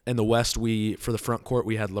 In the West, for the front court,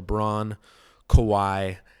 we had LeBron,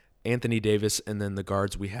 Kawhi, Anthony Davis, and then the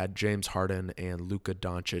guards, we had James Harden and Luka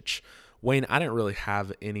Doncic. Wayne, I didn't really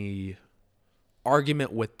have any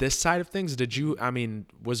argument with this side of things. Did you? I mean,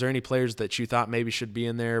 was there any players that you thought maybe should be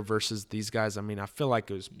in there versus these guys? I mean, I feel like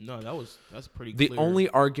it was... No, that's pretty the clear. only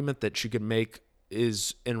argument that you could make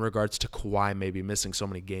is in regards to Kawhi maybe missing so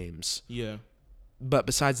many games. Yeah. But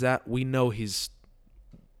besides that, we know he's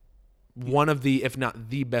one of the, if not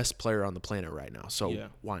the best player on the planet right now. So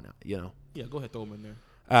why not, Yeah, go ahead, throw him in there.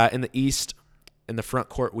 In the East, in the front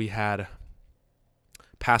court, we had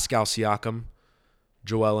Pascal Siakam,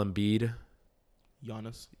 Joel Embiid,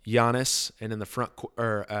 Giannis, and in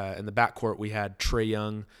the in the backcourt, we had Trae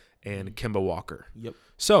Young and Kemba Walker. Yep.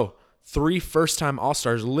 So 3 first-time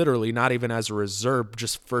All-Stars, literally not even as a reserve,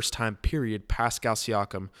 just first-time period. Pascal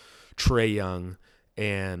Siakam, Trae Young,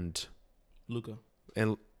 and Luka.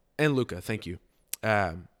 And Luka, thank you.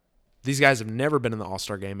 These guys have never been in the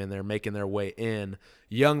All-Star game, and they're making their way in.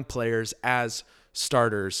 Young players as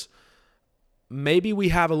starters. Maybe we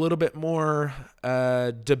have a little bit more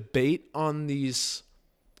debate on these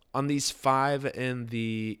 5 in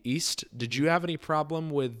the East. Did you have any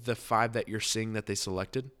problem with the 5 that you're seeing that they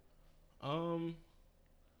selected? Not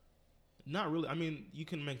really. I mean, you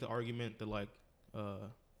can make the argument that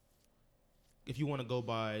if you want to go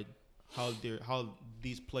by how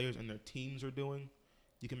these players and their teams are doing,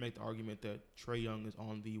 you can make the argument that Trae Young is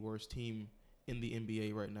on the worst team in the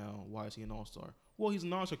NBA right now. Why is he an All-Star? Well, he's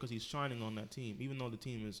an All-Star because he's shining on that team, even though the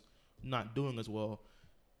team is not doing as well.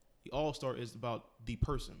 The All-Star is about the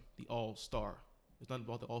person, the All-Star. It's not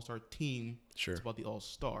about the All-Star team. Sure. It's about the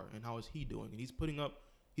All-Star and how is he doing. And he's putting up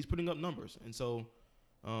numbers. And so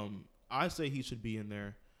I say he should be in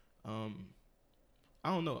there. I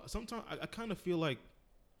don't know. Sometimes I kind of feel like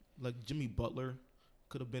Jimmy Butler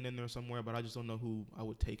could have been in there somewhere, but I just don't know who I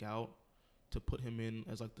would take out to put him in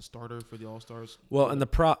as the starter for the All-Stars. Well, and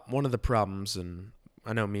one of the problems, and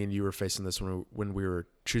I know me and you were facing this when we were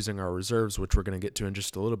choosing our reserves, which we're going to get to in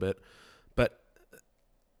just a little bit, but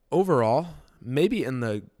overall, maybe in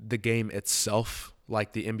the game itself,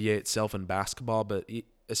 like the NBA itself in basketball, but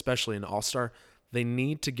especially in All-Star, they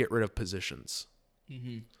need to get rid of positions.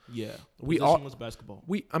 Mm-hmm. Yeah, positionless basketball.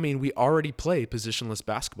 We already play positionless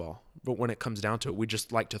basketball, but when it comes down to it, we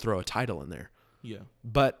just like to throw a title in there. Yeah.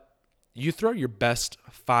 But you throw your best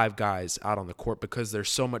 5 guys out on the court because there's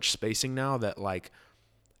so much spacing now that, like,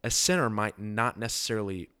 a center might not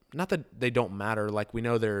necessarily, not that they don't matter. Like, we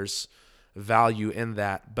know there's value in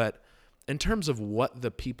that, but in terms of what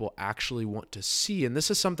the people actually want to see, and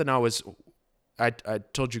this is something I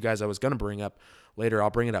told you guys I was going to bring up later. I'll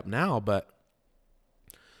bring it up now, but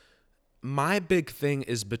my big thing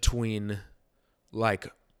is between, like,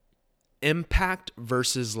 impact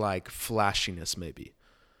versus, like, flashiness maybe.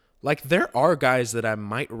 Like, there are guys that I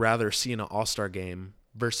might rather see in an all-star game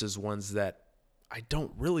versus ones that I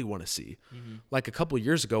don't really want to see. Mm-hmm. Like a couple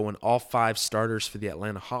years ago when all 5 starters for the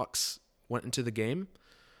Atlanta Hawks went into the game,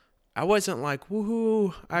 I wasn't like,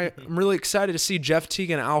 woohoo, I'm really excited to see Jeff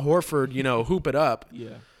Teague and Al Horford, hoop it up.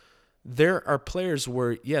 Yeah. There are players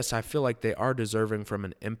where, yes, I feel like they are deserving from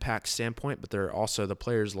an impact standpoint, but there are also the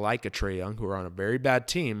players like a Trae Young who are on a very bad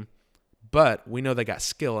team, but we know they got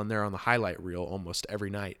skill and they're on the highlight reel almost every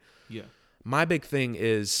night. Yeah. My big thing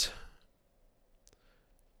is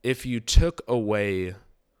if you took away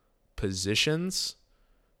positions,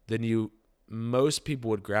 then most people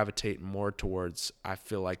would gravitate more towards, I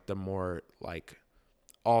feel like, the more, like,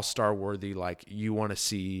 all-star worthy, like, you want to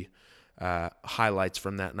see highlights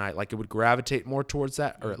from that night. Like, it would gravitate more towards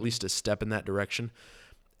that, or at least a step in that direction.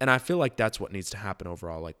 And I feel like that's what needs to happen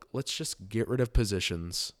overall. Like, let's just get rid of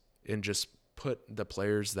positions and just put the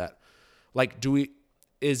players that, like,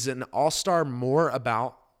 is an all-star more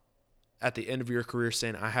about, at the end of your career,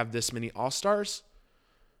 saying, I have this many all-star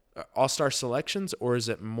selections, or is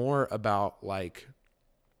it more about, like,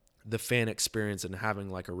 the fan experience and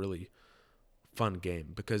having, like, a really fun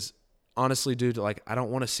game? Because honestly, dude, like, I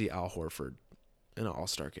don't want to see Al Horford in an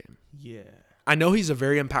all-star game. Yeah. I know he's a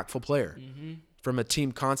very impactful player from a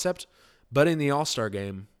team concept, but in the all-star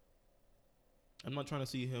game, I'm not trying to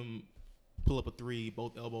see him pull up a 3,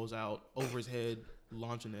 both elbows out, over his head,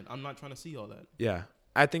 launching it. I'm not trying to see all that. yeah,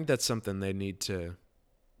 I think that's something they need to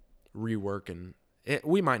rework, and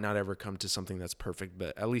we might not ever come to something that's perfect,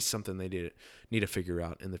 but at least something they need to figure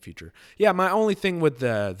out in the future. Yeah, my only thing with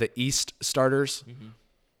the East starters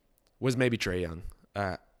was maybe Trae Young,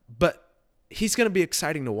 but he's going to be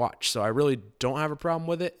exciting to watch, so I really don't have a problem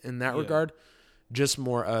with it in that regard. Just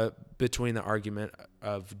more between the argument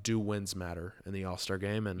of do wins matter in the All-Star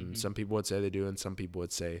game, and some people would say they do, and some people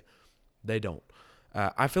would say they don't.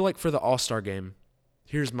 I feel like for the All-Star game,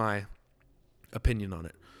 here's my opinion on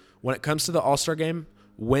it. When it comes to the All-Star game,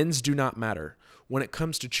 wins do not matter. When it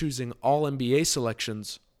comes to choosing All-NBA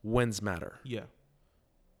selections, wins matter. Yeah.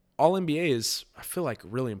 All-NBA is, I feel like,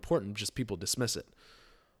 really important. Just people dismiss it.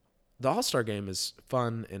 The All-Star game is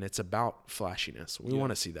fun, and it's about flashiness. We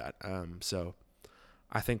want to see that. So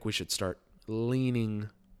I think we should start leaning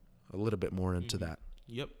a little bit more into that.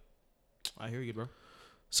 Yep. I hear you, bro.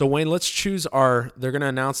 So, Wayne, let's choose they're going to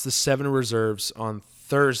announce the 7 reserves on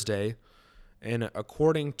Thursday. And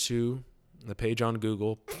according to the page on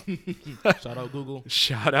Google, Shout out Google.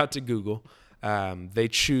 Shout out to Google. They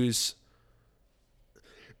choose,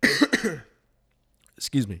 3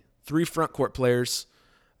 front court players,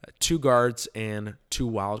 2 guards, and 2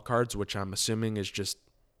 wild cards, which I'm assuming is just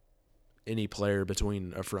any player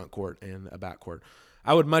between a front court and a back court.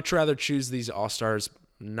 I would much rather choose these All-Stars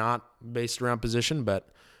not based around position, but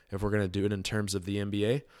if we're going to do it in terms of the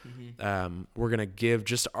NBA, we're going to give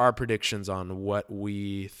just our predictions on what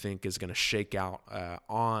we think is going to shake out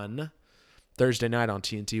on Thursday night on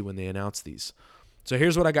TNT when they announce these. So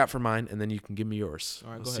here's what I got for mine, and then you can give me yours.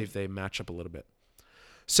 All right, Let's go see ahead. if they match up a little bit.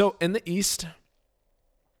 So in the East,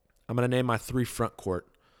 I'm going to name my 3 front court.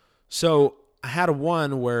 So I had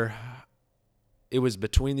one where it was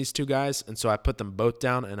between these 2 guys, and so I put them both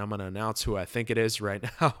down, and I'm going to announce who I think it is right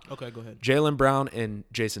now. Okay, go ahead. Jaylen Brown and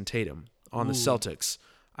Jason Tatum on the Celtics.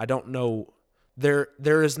 I don't know.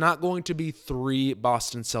 There is not going to be 3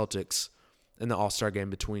 Boston Celtics in the All-Star game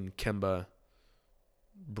between Kemba,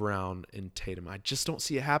 Brown, and Tatum. I just don't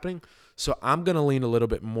see it happening. So I'm going to lean a little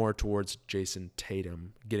bit more towards Jason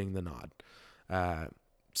Tatum getting the nod.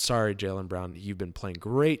 Sorry, Jaylen Brown. You've been playing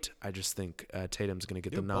great. I just think Tatum's going to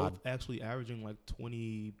get the nod. Both actually averaging like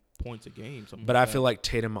 20 points a game. But I feel like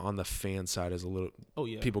Tatum on the fan side is a little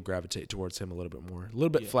 – people gravitate towards him a little bit more. A little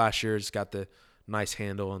bit flashier. He's got the nice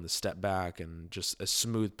handle and the step back and just a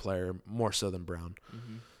smooth player, more so than Brown.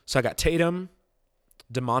 So I got Tatum,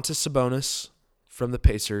 Domantas Sabonis from the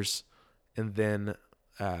Pacers, and then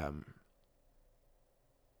I'm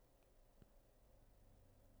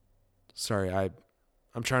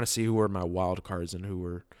trying to see who were my wild cards and who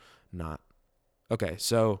were not. Okay,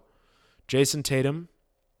 so Jason Tatum,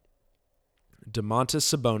 Domantas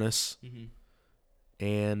Sabonis,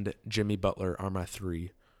 and Jimmy Butler are my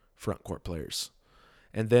 3 front court players.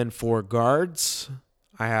 And then for guards,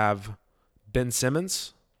 I have Ben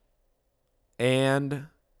Simmons and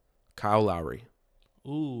Kyle Lowry.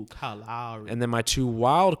 Ooh, Kyle Lowry. And then my 2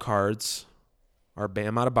 wild cards are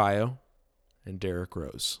Bam Adebayo and Derrick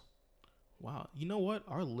Rose. Wow. You know what?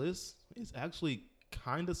 Our list is actually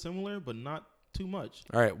kind of similar, but not too much.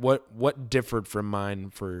 All right, what differed from mine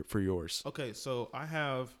for yours? Okay, so I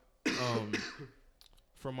have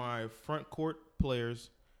for my front court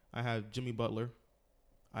players, I have Jimmy Butler,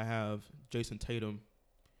 I have Jason Tatum,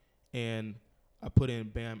 and I put in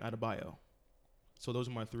Bam Adebayo. So those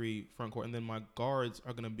are my 3 front court, and then my guards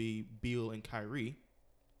are gonna be Beal and Kyrie.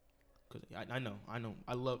 Cause I know,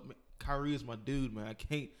 I love Kyrie is my dude, man. I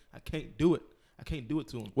can't do it. I can't do it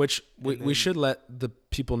to him. Which we should let the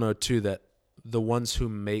people know too that the ones who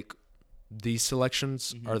make these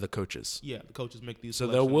selections are the coaches. Yeah, the coaches make these. So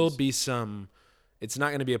selections. there will be some. It's not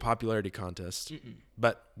going to be a popularity contest,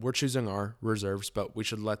 but we're choosing our reserves. But we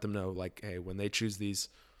should let them know, like, hey, when they choose these,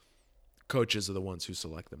 coaches are the ones who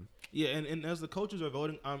select them. Yeah, and as the coaches are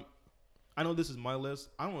voting, I know this is my list.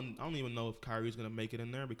 I don't even know if Kyrie's gonna make it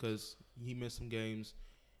in there because he missed some games,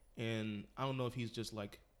 and I don't know if he's just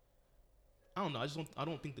like. I don't know. I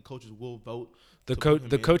don't think the coaches will vote. The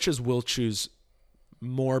coaches will choose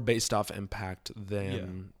more based off impact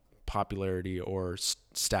than popularity or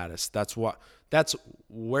status. That's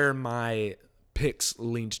where my picks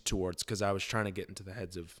leaned towards because I was trying to get into the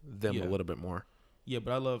heads of them a little bit more. Yeah,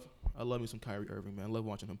 but I love me some Kyrie Irving, man. I love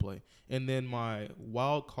watching him play. And then my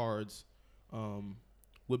wild cards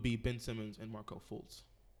would be Ben Simmons and Markelle Fultz.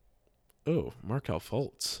 Oh, Markelle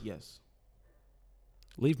Fultz. Yes.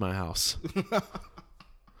 Leave my house.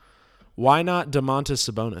 Why not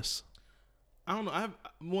Domantas Sabonis? I don't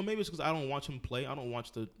know. Maybe it's because I don't watch him play. I don't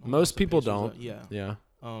watch the. Most people don't. Yeah.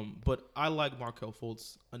 But I like Markelle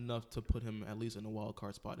Fultz enough to put him at least in a wild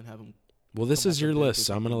card spot and have him. Well, this is your list,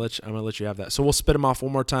 so I'm gonna let you have that. So we'll spit them off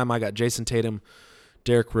one more time. I got Jason Tatum,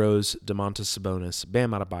 Derrick Rose, Domantas Sabonis,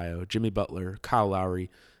 Bam Adebayo, Jimmy Butler, Kyle Lowry,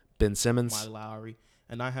 Ben Simmons. My Lowry.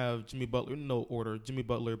 And I have Jimmy Butler, no order. Jimmy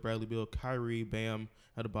Butler, Bradley Beal, Kyrie, Bam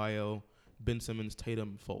Adebayo, Ben Simmons,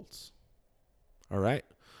 Tatum, Fultz. All right.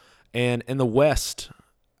 And in the West,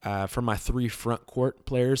 for my 3 front court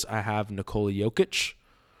players, I have Nikola Jokic,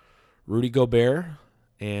 Rudy Gobert,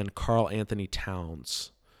 and Karl Anthony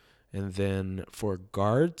Towns. And then for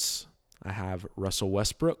guards, I have Russell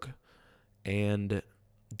Westbrook and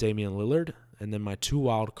Damian Lillard. And then my 2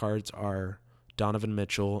 wild cards are Donovan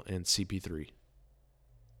Mitchell and CP3.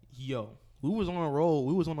 Yo, we was on a roll.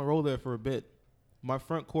 We was on a roll there for a bit. My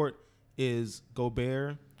front court is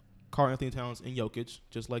Gobert, Karl Anthony Towns, and Jokic,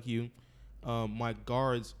 just like you. My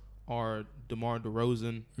guards are DeMar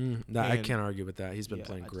DeRozan. I can't argue with that. He's been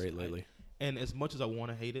playing great lately. And as much as I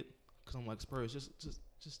want to hate it, because I'm like, Spurs,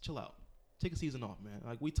 just chill out. Take a season off, man.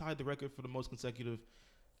 Like, we tied the record for the most consecutive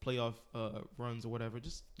playoff runs or whatever.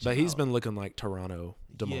 But he's been looking like Toronto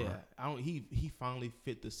DeMar. Yeah, he finally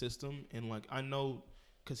fit the system, and like I know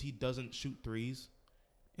because he doesn't shoot threes,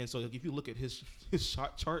 and so like, if you look at his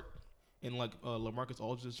shot chart and like LaMarcus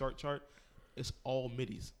Aldridge's shot chart, it's all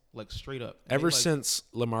middies, like straight up. And Ever since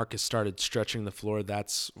LaMarcus started stretching the floor,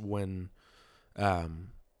 that's when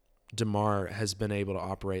DeMar has been able to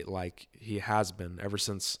operate like he has been ever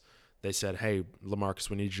since they said, hey, LaMarcus,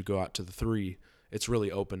 we need you to go out to the 3. It's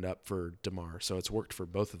really opened up for DeMar. So it's worked for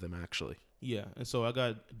both of them, actually. Yeah, and so I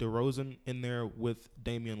got DeRozan in there with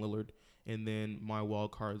Damian Lillard, and then my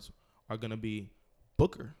wild cards are going to be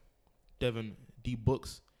Booker, Devin D.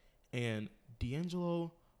 Books, and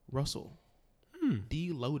D'Angelo Russell.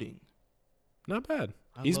 Deloading. Not bad.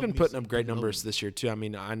 He's been putting up great numbers this year, too. I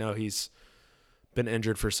mean, I know he's been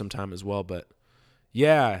injured for some time as well, but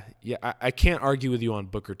yeah, I can't argue with you on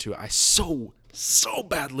Booker, too. I so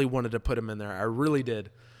badly wanted to put him in there. I really did.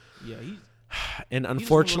 Yeah, and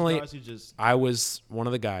unfortunately, I was one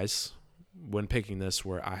of the guys when picking this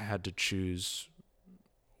where I had to choose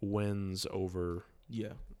wins over,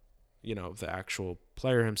 the actual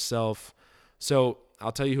player himself. So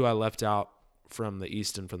I'll tell you who I left out from the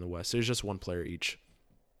East and from the West. There's just one player each.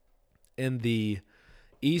 In the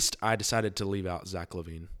East, I decided to leave out Zach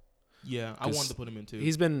LaVine. Yeah, I wanted to put him in too.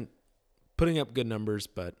 He's been putting up good numbers,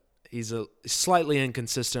 but he's slightly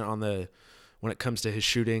inconsistent when it comes to his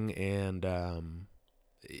shooting, and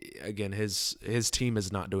again, his team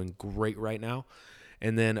is not doing great right now.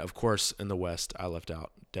 And then, of course, in the West, I left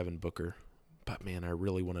out Devin Booker. But, man, I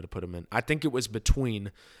really wanted to put him in. I think it was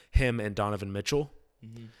between him and Donovan Mitchell.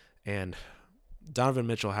 Mm-hmm. And Donovan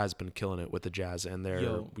Mitchell has been killing it with the Jazz, and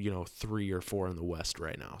they're 3 or 4 in the West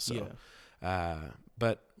right now. So,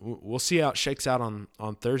 but we'll see how it shakes out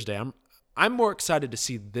on Thursday. I'm more excited to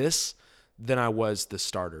see this than I was the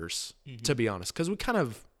starters, to be honest, because we kind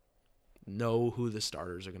of know who the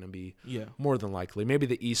starters are going to be. Yeah. More than likely. Maybe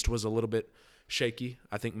the East was a little bit shaky.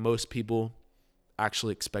 I think most people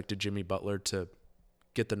actually expected Jimmy Butler to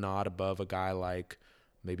get the nod above a guy like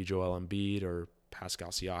maybe Joel Embiid or Pascal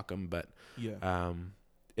Siakam, but Yeah.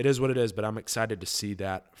 it is what it is. But I'm excited to see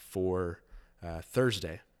that for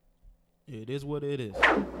Thursday. It is what it is.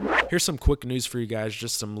 Here's some quick news for you guys,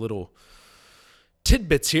 just some little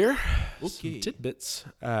tidbits here. Okay. Some tidbits.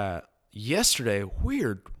 Yesterday,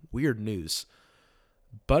 weird news.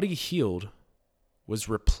 Buddy Hield was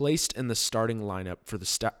replaced in the starting lineup for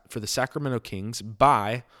the Sacramento Kings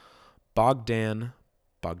by Bogdanovich,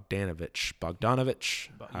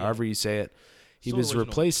 however you say it. He was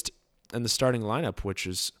replaced in the starting lineup, which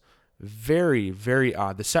is very, very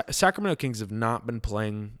odd. The Sacramento Kings have not been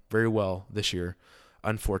playing very well this year,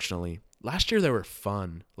 unfortunately. Last year they were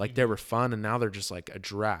fun. Like, they were fun, and now they're just like a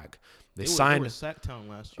drag. They were Sacktown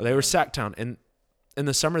last year. They were Sacktown. And in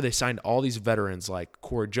the summer, they signed all these veterans like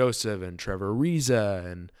Corey Joseph and Trevor Ariza,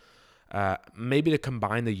 and maybe to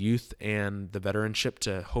combine the youth and the veteranship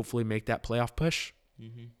to hopefully make that playoff push.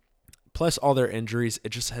 Mm-hmm. Plus all their injuries, it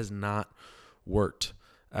just has not worked.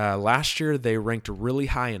 Last year, they ranked really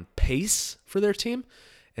high in pace for their team,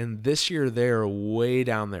 and this year they're way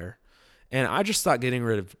down there. And I just thought getting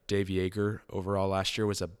rid of Dave Yeager overall last year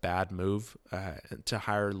was a bad move to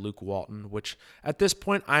hire Luke Walton, which at this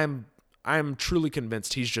point I'm truly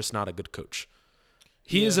convinced he's just not a good coach.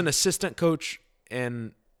 He is an assistant coach,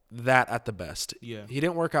 and that at the best. Yeah. He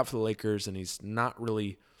didn't work out for the Lakers, and he's not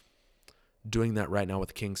really doing that right now with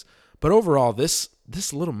the Kings. But overall, this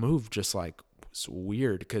little move just like was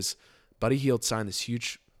weird because Buddy Hield signed this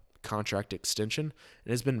huge contract extension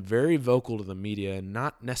and has been very vocal to the media, and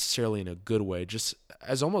not necessarily in a good way, just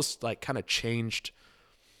as almost like kind of changed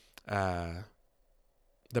the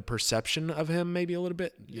perception of him maybe a little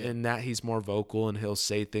bit, in that he's more vocal and he'll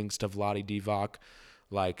say things to Vlade Divac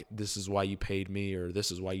like, this is why you paid me, or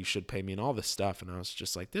this is why you should pay me, and all this stuff. And I was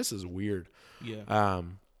just like, this is weird. Yeah.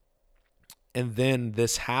 And then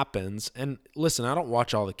this happens. And listen, I don't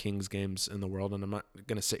watch all the Kings games in the world, and I'm not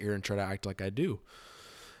going to sit here and try to act like I do.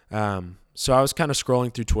 So I was kind of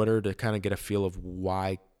scrolling through Twitter to kind of get a feel of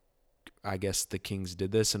why I guess the Kings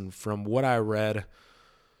did this. And from what I read,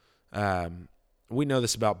 we know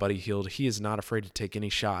this about Buddy Hield. He is not afraid to take any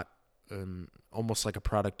shot, almost like a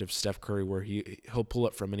product of Steph Curry, where he'll pull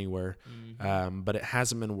it from anywhere. Mm-hmm. But it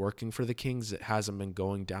hasn't been working for the Kings. It hasn't been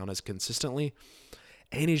going down as consistently.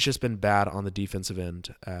 And he's just been bad on the defensive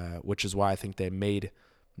end, which is why I think they made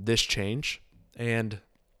this change. And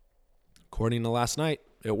according to last night,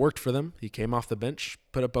 it worked for them. He came off the bench,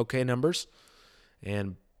 put up okay numbers.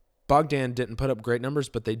 And Bogdan didn't put up great numbers,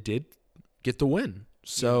 but they did get the win.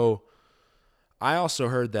 So I also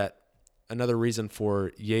heard that another reason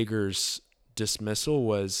for Yeager's dismissal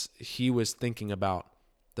was he was thinking about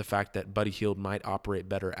the fact that Buddy Hield might operate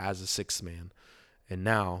better as a sixth man. And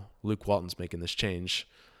now Luke Walton's making this change.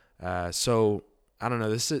 So I don't know.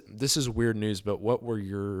 This is weird news, but what were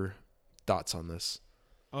your thoughts on this?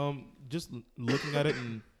 Just looking at it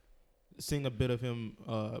and seeing a bit of him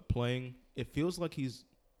playing, it feels like he's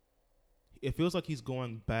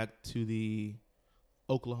going back to the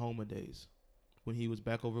Oklahoma days when he was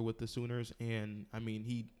back over with the Sooners. And I mean,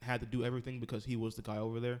 he had to do everything because he was the guy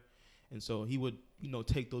over there. And so he would,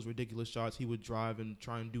 take those ridiculous shots. He would drive and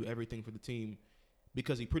try and do everything for the team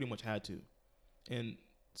because he pretty much had to. And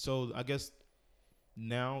so I guess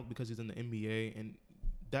now, because he's in the NBA, and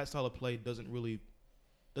that style of play doesn't really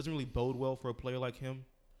bode well for a player like him,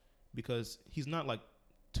 because he's not like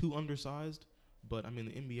too undersized, but I mean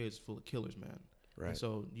the NBA is full of killers, man. Right. And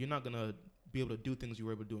so you're not gonna be able to do things you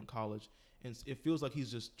were able to do in college, and it feels like he's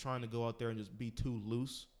just trying to go out there and just be too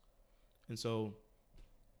loose. And so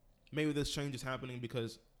maybe this change is happening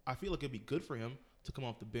because I feel like it'd be good for him to come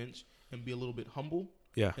off the bench and be a little bit humble.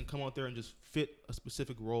 Yeah. And come out there and just fit a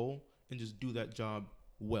specific role and just do that job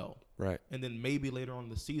well. Right. And then maybe later on in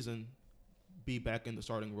the season, be back in the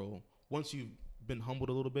starting role. Once you've been humbled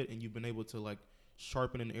a little bit and you've been able to like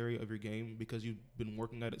sharpen an area of your game because you've been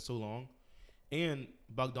working at it so long. And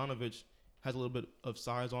Bogdanovich has a little bit of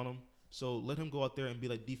size on him. So let him go out there and be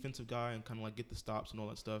like defensive guy and kind of like get the stops and all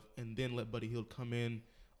that stuff. And then let Buddy Hield come in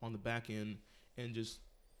on the back end and just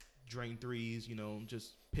drain threes,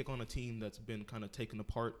 just pick on a team that's been kind of taken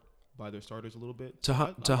apart by their starters a little bit.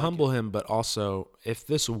 To humble him, but also if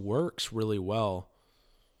this works really well,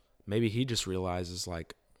 maybe he just realizes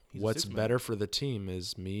like what's better for the team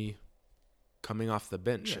is me coming off the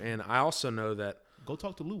bench. Yeah. And I also know that go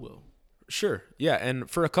talk to Lou Will. Sure. Yeah, and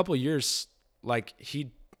for a couple of years like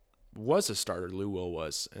he was a starter. Lou Will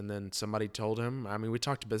was, and then somebody told him. I mean, we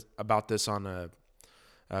talked about this on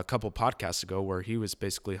a couple podcasts ago, where he was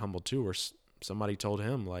basically humbled too, where somebody told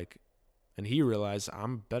him like, and he realized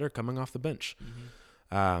I'm better coming off the bench.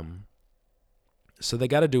 So they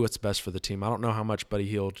got to do what's best for the team. I don't know how much Buddy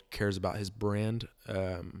Hield cares about his brand,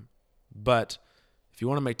 but if you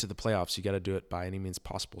want to make it to the playoffs, you got to do it by any means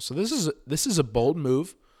possible. So this is a bold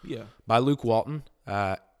move by Luke Walton.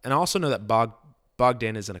 And I also know that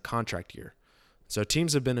Bogdan is in a contract year. So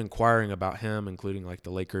teams have been inquiring about him, including like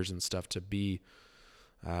the Lakers and stuff, to be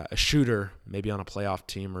a shooter, maybe on a playoff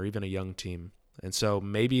team or even a young team. And so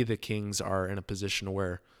maybe the Kings are in a position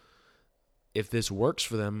where if this works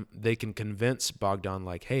for them, they can convince Bogdan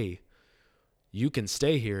like, hey, you can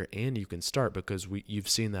stay here and you can start because you've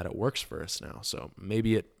seen that it works for us now. So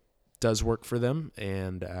maybe it does work for them.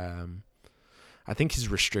 And I think he's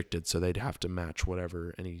restricted, so they'd have to match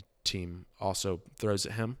whatever any team also throws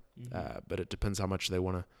at him. But it depends how much they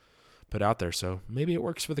want to put out there. So maybe it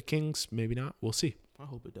works for the Kings, maybe not. We'll see. I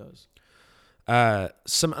hope it does.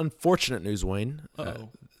 Some unfortunate news, Wayne.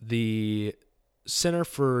 The center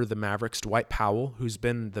for the Mavericks, Dwight Powell, who's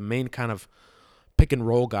been the main kind of pick and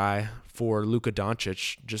roll guy for Luka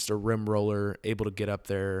Doncic, just a rim roller, able to get up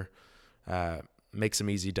there, make some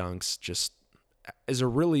easy dunks, just is a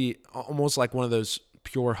really almost like one of those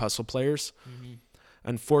pure hustle players.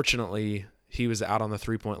 Unfortunately, he was out on the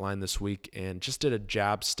three-point line this week and just did a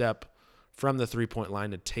jab step from the three-point line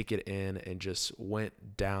to take it in and just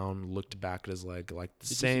went down, looked back at his leg like the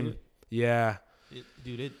same. Yeah.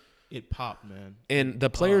 It popped, man. And the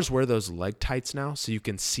players wear those leg tights now, so you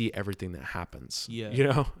can see everything that happens. Yeah. You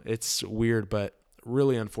know, it's weird, but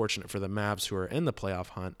really unfortunate for the Mavs who are in the playoff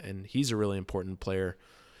hunt, and he's a really important player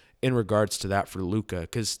in regards to that for Luka,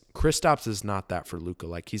 because Kristaps is not that for Luka.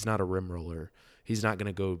 Like, he's not a rim roller. He's not going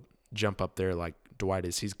to go jump up there like Dwight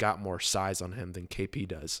is. He's got more size on him than KP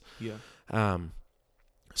does. Yeah.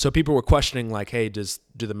 So people were questioning, like, hey, do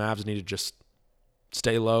the Mavs need to just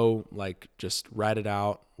stay low, like just ride it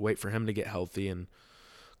out, wait for him to get healthy and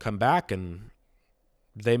come back? And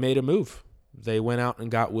they made a move. They went out and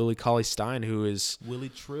got Willie Cauley-Stein, who is Willie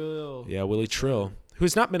Trill. Yeah, Willie Trill,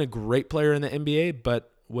 who's not been a great player in the NBA,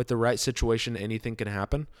 but with the right situation, anything can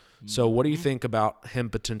happen. So what do you think about him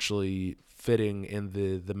potentially fitting in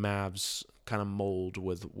the Mavs kind of mold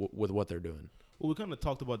with what they're doing? Well, we kind of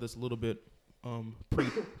talked about this a little bit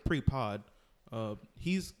pre-pod.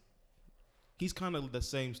 He's kind of the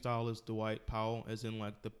same style as Dwight Powell, as in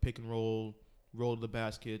like the pick and roll to the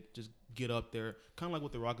basket, just get up there. Kind of like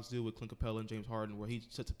what the Rockets do with Clint Capella and James Harden, where he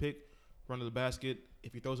sets a pick, run to the basket.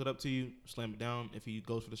 If he throws it up to you, slam it down. If he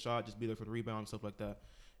goes for the shot, just be there for the rebound and stuff like that.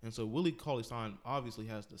 And so Willie Cauley-Stein obviously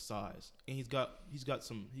has the size, and he's got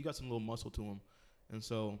some little muscle to him. And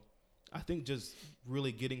so I think just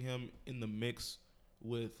really getting him in the mix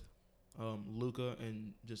with Luka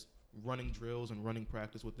and just running drills and running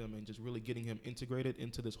practice with them and just really getting him integrated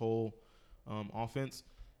into this whole offense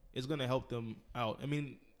is going to help them out. I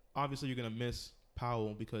mean, obviously you're going to miss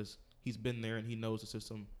Powell because he's been there and he knows the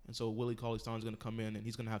system. And so Willie Cauley-Stein is going to come in and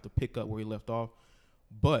he's going to have to pick up where he left off.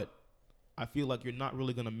 But I feel like you're not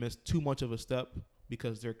really going to miss too much of a step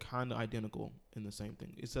because they're kind of identical in the same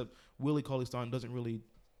thing. Except Willie Cauley-Stein doesn't really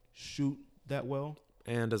shoot that well.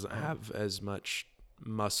 And doesn't have as much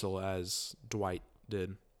muscle as Dwight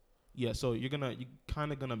did. Yeah, so you're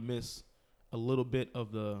kind of gonna miss a little bit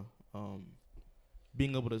of the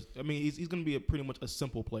being able to. I mean, he's gonna be pretty much a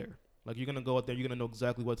simple player. Like, you're gonna go out there, you're gonna know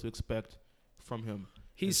exactly what to expect from him.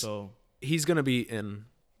 He's gonna be in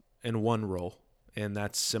one role, and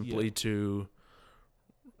that's simply to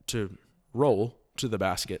roll to the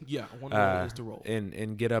basket. Yeah, one role is to roll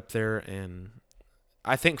and get up there. And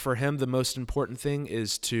I think for him the most important thing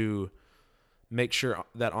is to make sure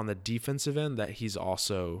that on the defensive end that he's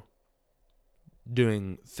also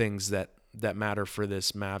doing things that matter for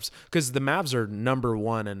this Mavs, because the Mavs are number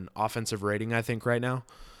one in offensive rating, I think, right now.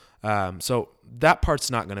 So that part's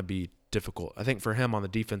not going to be difficult. I think for him on the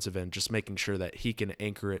defensive end, just making sure that he can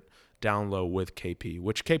anchor it down low with KP,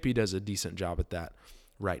 which KP does a decent job at that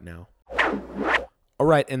right now. All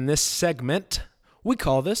right, in this segment, we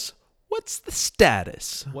call this What's the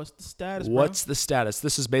Status? What's the status, bro? What's the status?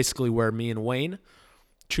 This is basically where me and Wayne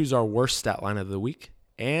choose our worst stat line of the week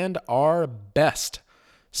and our best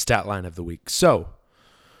stat line of the week. So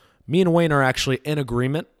me and Wayne are actually in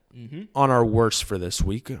agreement on our worst for this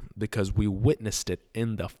week because we witnessed it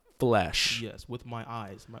in the flesh. Yes, with my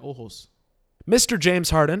eyes, my ojos. Mr. James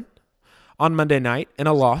Harden on Monday night in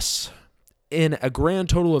a loss in a grand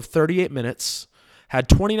total of 38 minutes had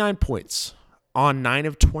 29 points on 9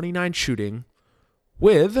 of 29 shooting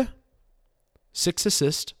with 6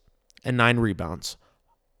 assists and 9 rebounds.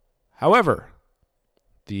 However,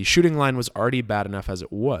 the shooting line was already bad enough as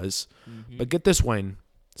it was. But get this, Wayne,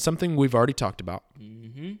 something we've already talked about.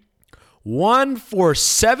 1 for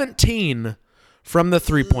 17 from the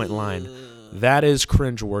three-point line. That is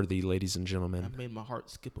cringeworthy, ladies and gentlemen. That made my heart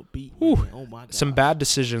skip a beat. Oh, my God. Some bad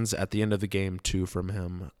decisions at the end of the game, too, from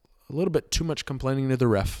him. A little bit too much complaining to the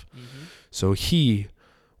ref. So me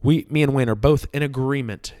and Wayne are both in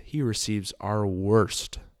agreement. He receives our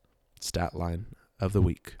worst stat line of the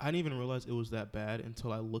week. I didn't even realize it was that bad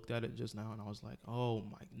until I looked at it just now, and I was like, oh,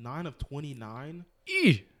 my, 9 of 29?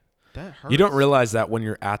 That hurts. You don't realize that when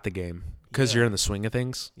you're at the game because you're in the swing of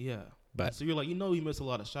things. Yeah. But so you're like, you missed a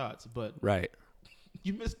lot of shots, but right.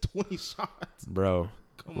 You missed 20 shots. Bro,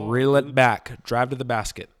 Come on, reel it dude. back. Drive to the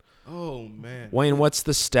basket. Oh, man. Wayne, what's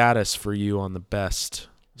the status for you on the best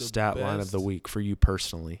stat line of the week for you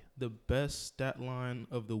personally? The best stat line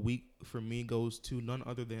of the week for me goes to none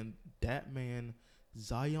other than that man,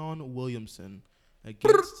 Zion Williamson,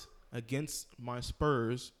 against my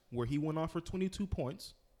Spurs, where he went off for 22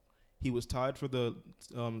 points. He was tied for the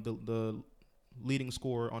leading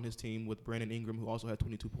scorer on his team with Brandon Ingram, who also had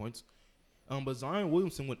 22 points. But Zion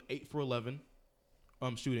Williamson went 8 for 11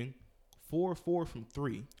 shooting, 4-4 from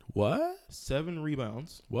 3. What? 7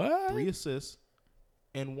 rebounds. What? 3 assists,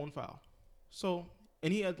 and 1 foul. So,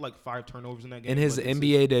 and he had like 5 turnovers in that game. In his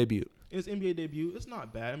NBA debut. In his NBA debut, it's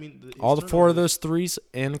not bad. I mean, all the 4 of those threes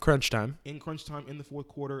in crunch time. In crunch time, in the fourth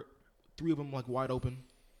quarter, 3 of them like wide open.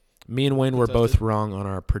 Me and Wayne were both wrong on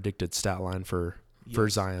our predicted stat line for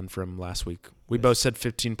Zion from last week. We both said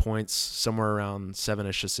 15 points, somewhere around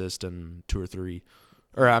 7-ish assists and 2 or 3.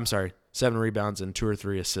 Or I'm sorry, 7 rebounds and 2 or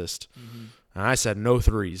 3 assists. And I said no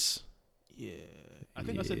threes. Yeah. I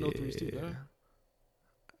think I said no threes too, yeah.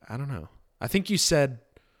 I don't know. I think you said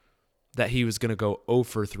that he was going to go 0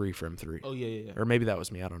 for 3 from 3. Oh, yeah. Or maybe that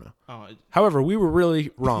was me. I don't know. Oh, However, we were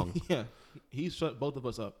really wrong. Yeah. He shut both of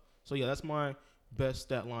us up. So, yeah, that's my best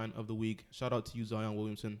stat line of the week. Shout out to you, Zion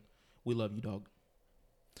Williamson. We love you, dog.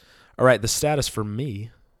 All right, the status for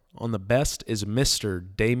me on the best is Mr.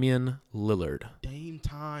 Damian Lillard. Dame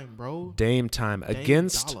time, bro. Dame time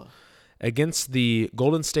against the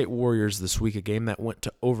Golden State Warriors this week, a game that went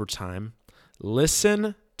to overtime.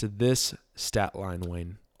 Listen to this stat line,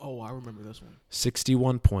 Wayne. Oh, I remember this one.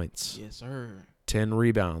 61 points. Yes, sir. 10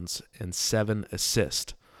 rebounds and 7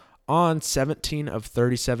 assists. On 17 of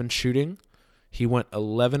 37 shooting, he went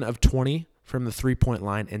 11 of 20 from the three-point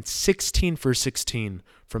line and 16 for 16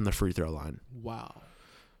 from the free throw line. Wow.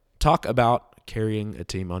 Talk about carrying a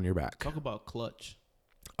team on your back. Talk about clutch.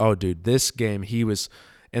 Oh, dude, this game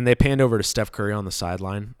and they panned over to Steph Curry on the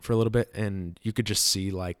sideline for a little bit, and you could just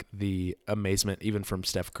see like the amazement even from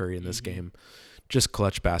Steph Curry in this game. Just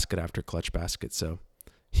clutch basket after clutch basket. So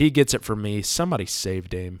he gets it from me. Somebody save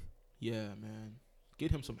Dame. Yeah, man.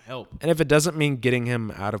 Get him some help. And if it doesn't mean getting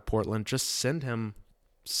him out of Portland, just send him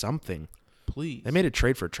something. Please. They made a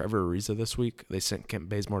trade for Trevor Ariza this week. They sent Kent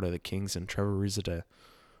Bazemore to the Kings and Trevor Ariza to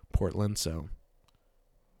Portland. So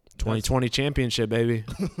 2020 championship, baby.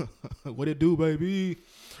 What it do, baby?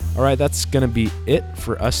 All right, that's going to be it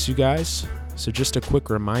for us, you guys. So just a quick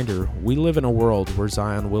reminder, we live in a world where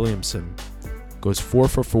Zion Williamson goes 4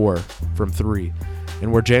 for 4 from 3,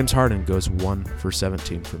 and where James Harden goes 1 for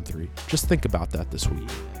 17 from 3. Just think about that this week.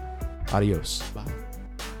 Adios. Bye.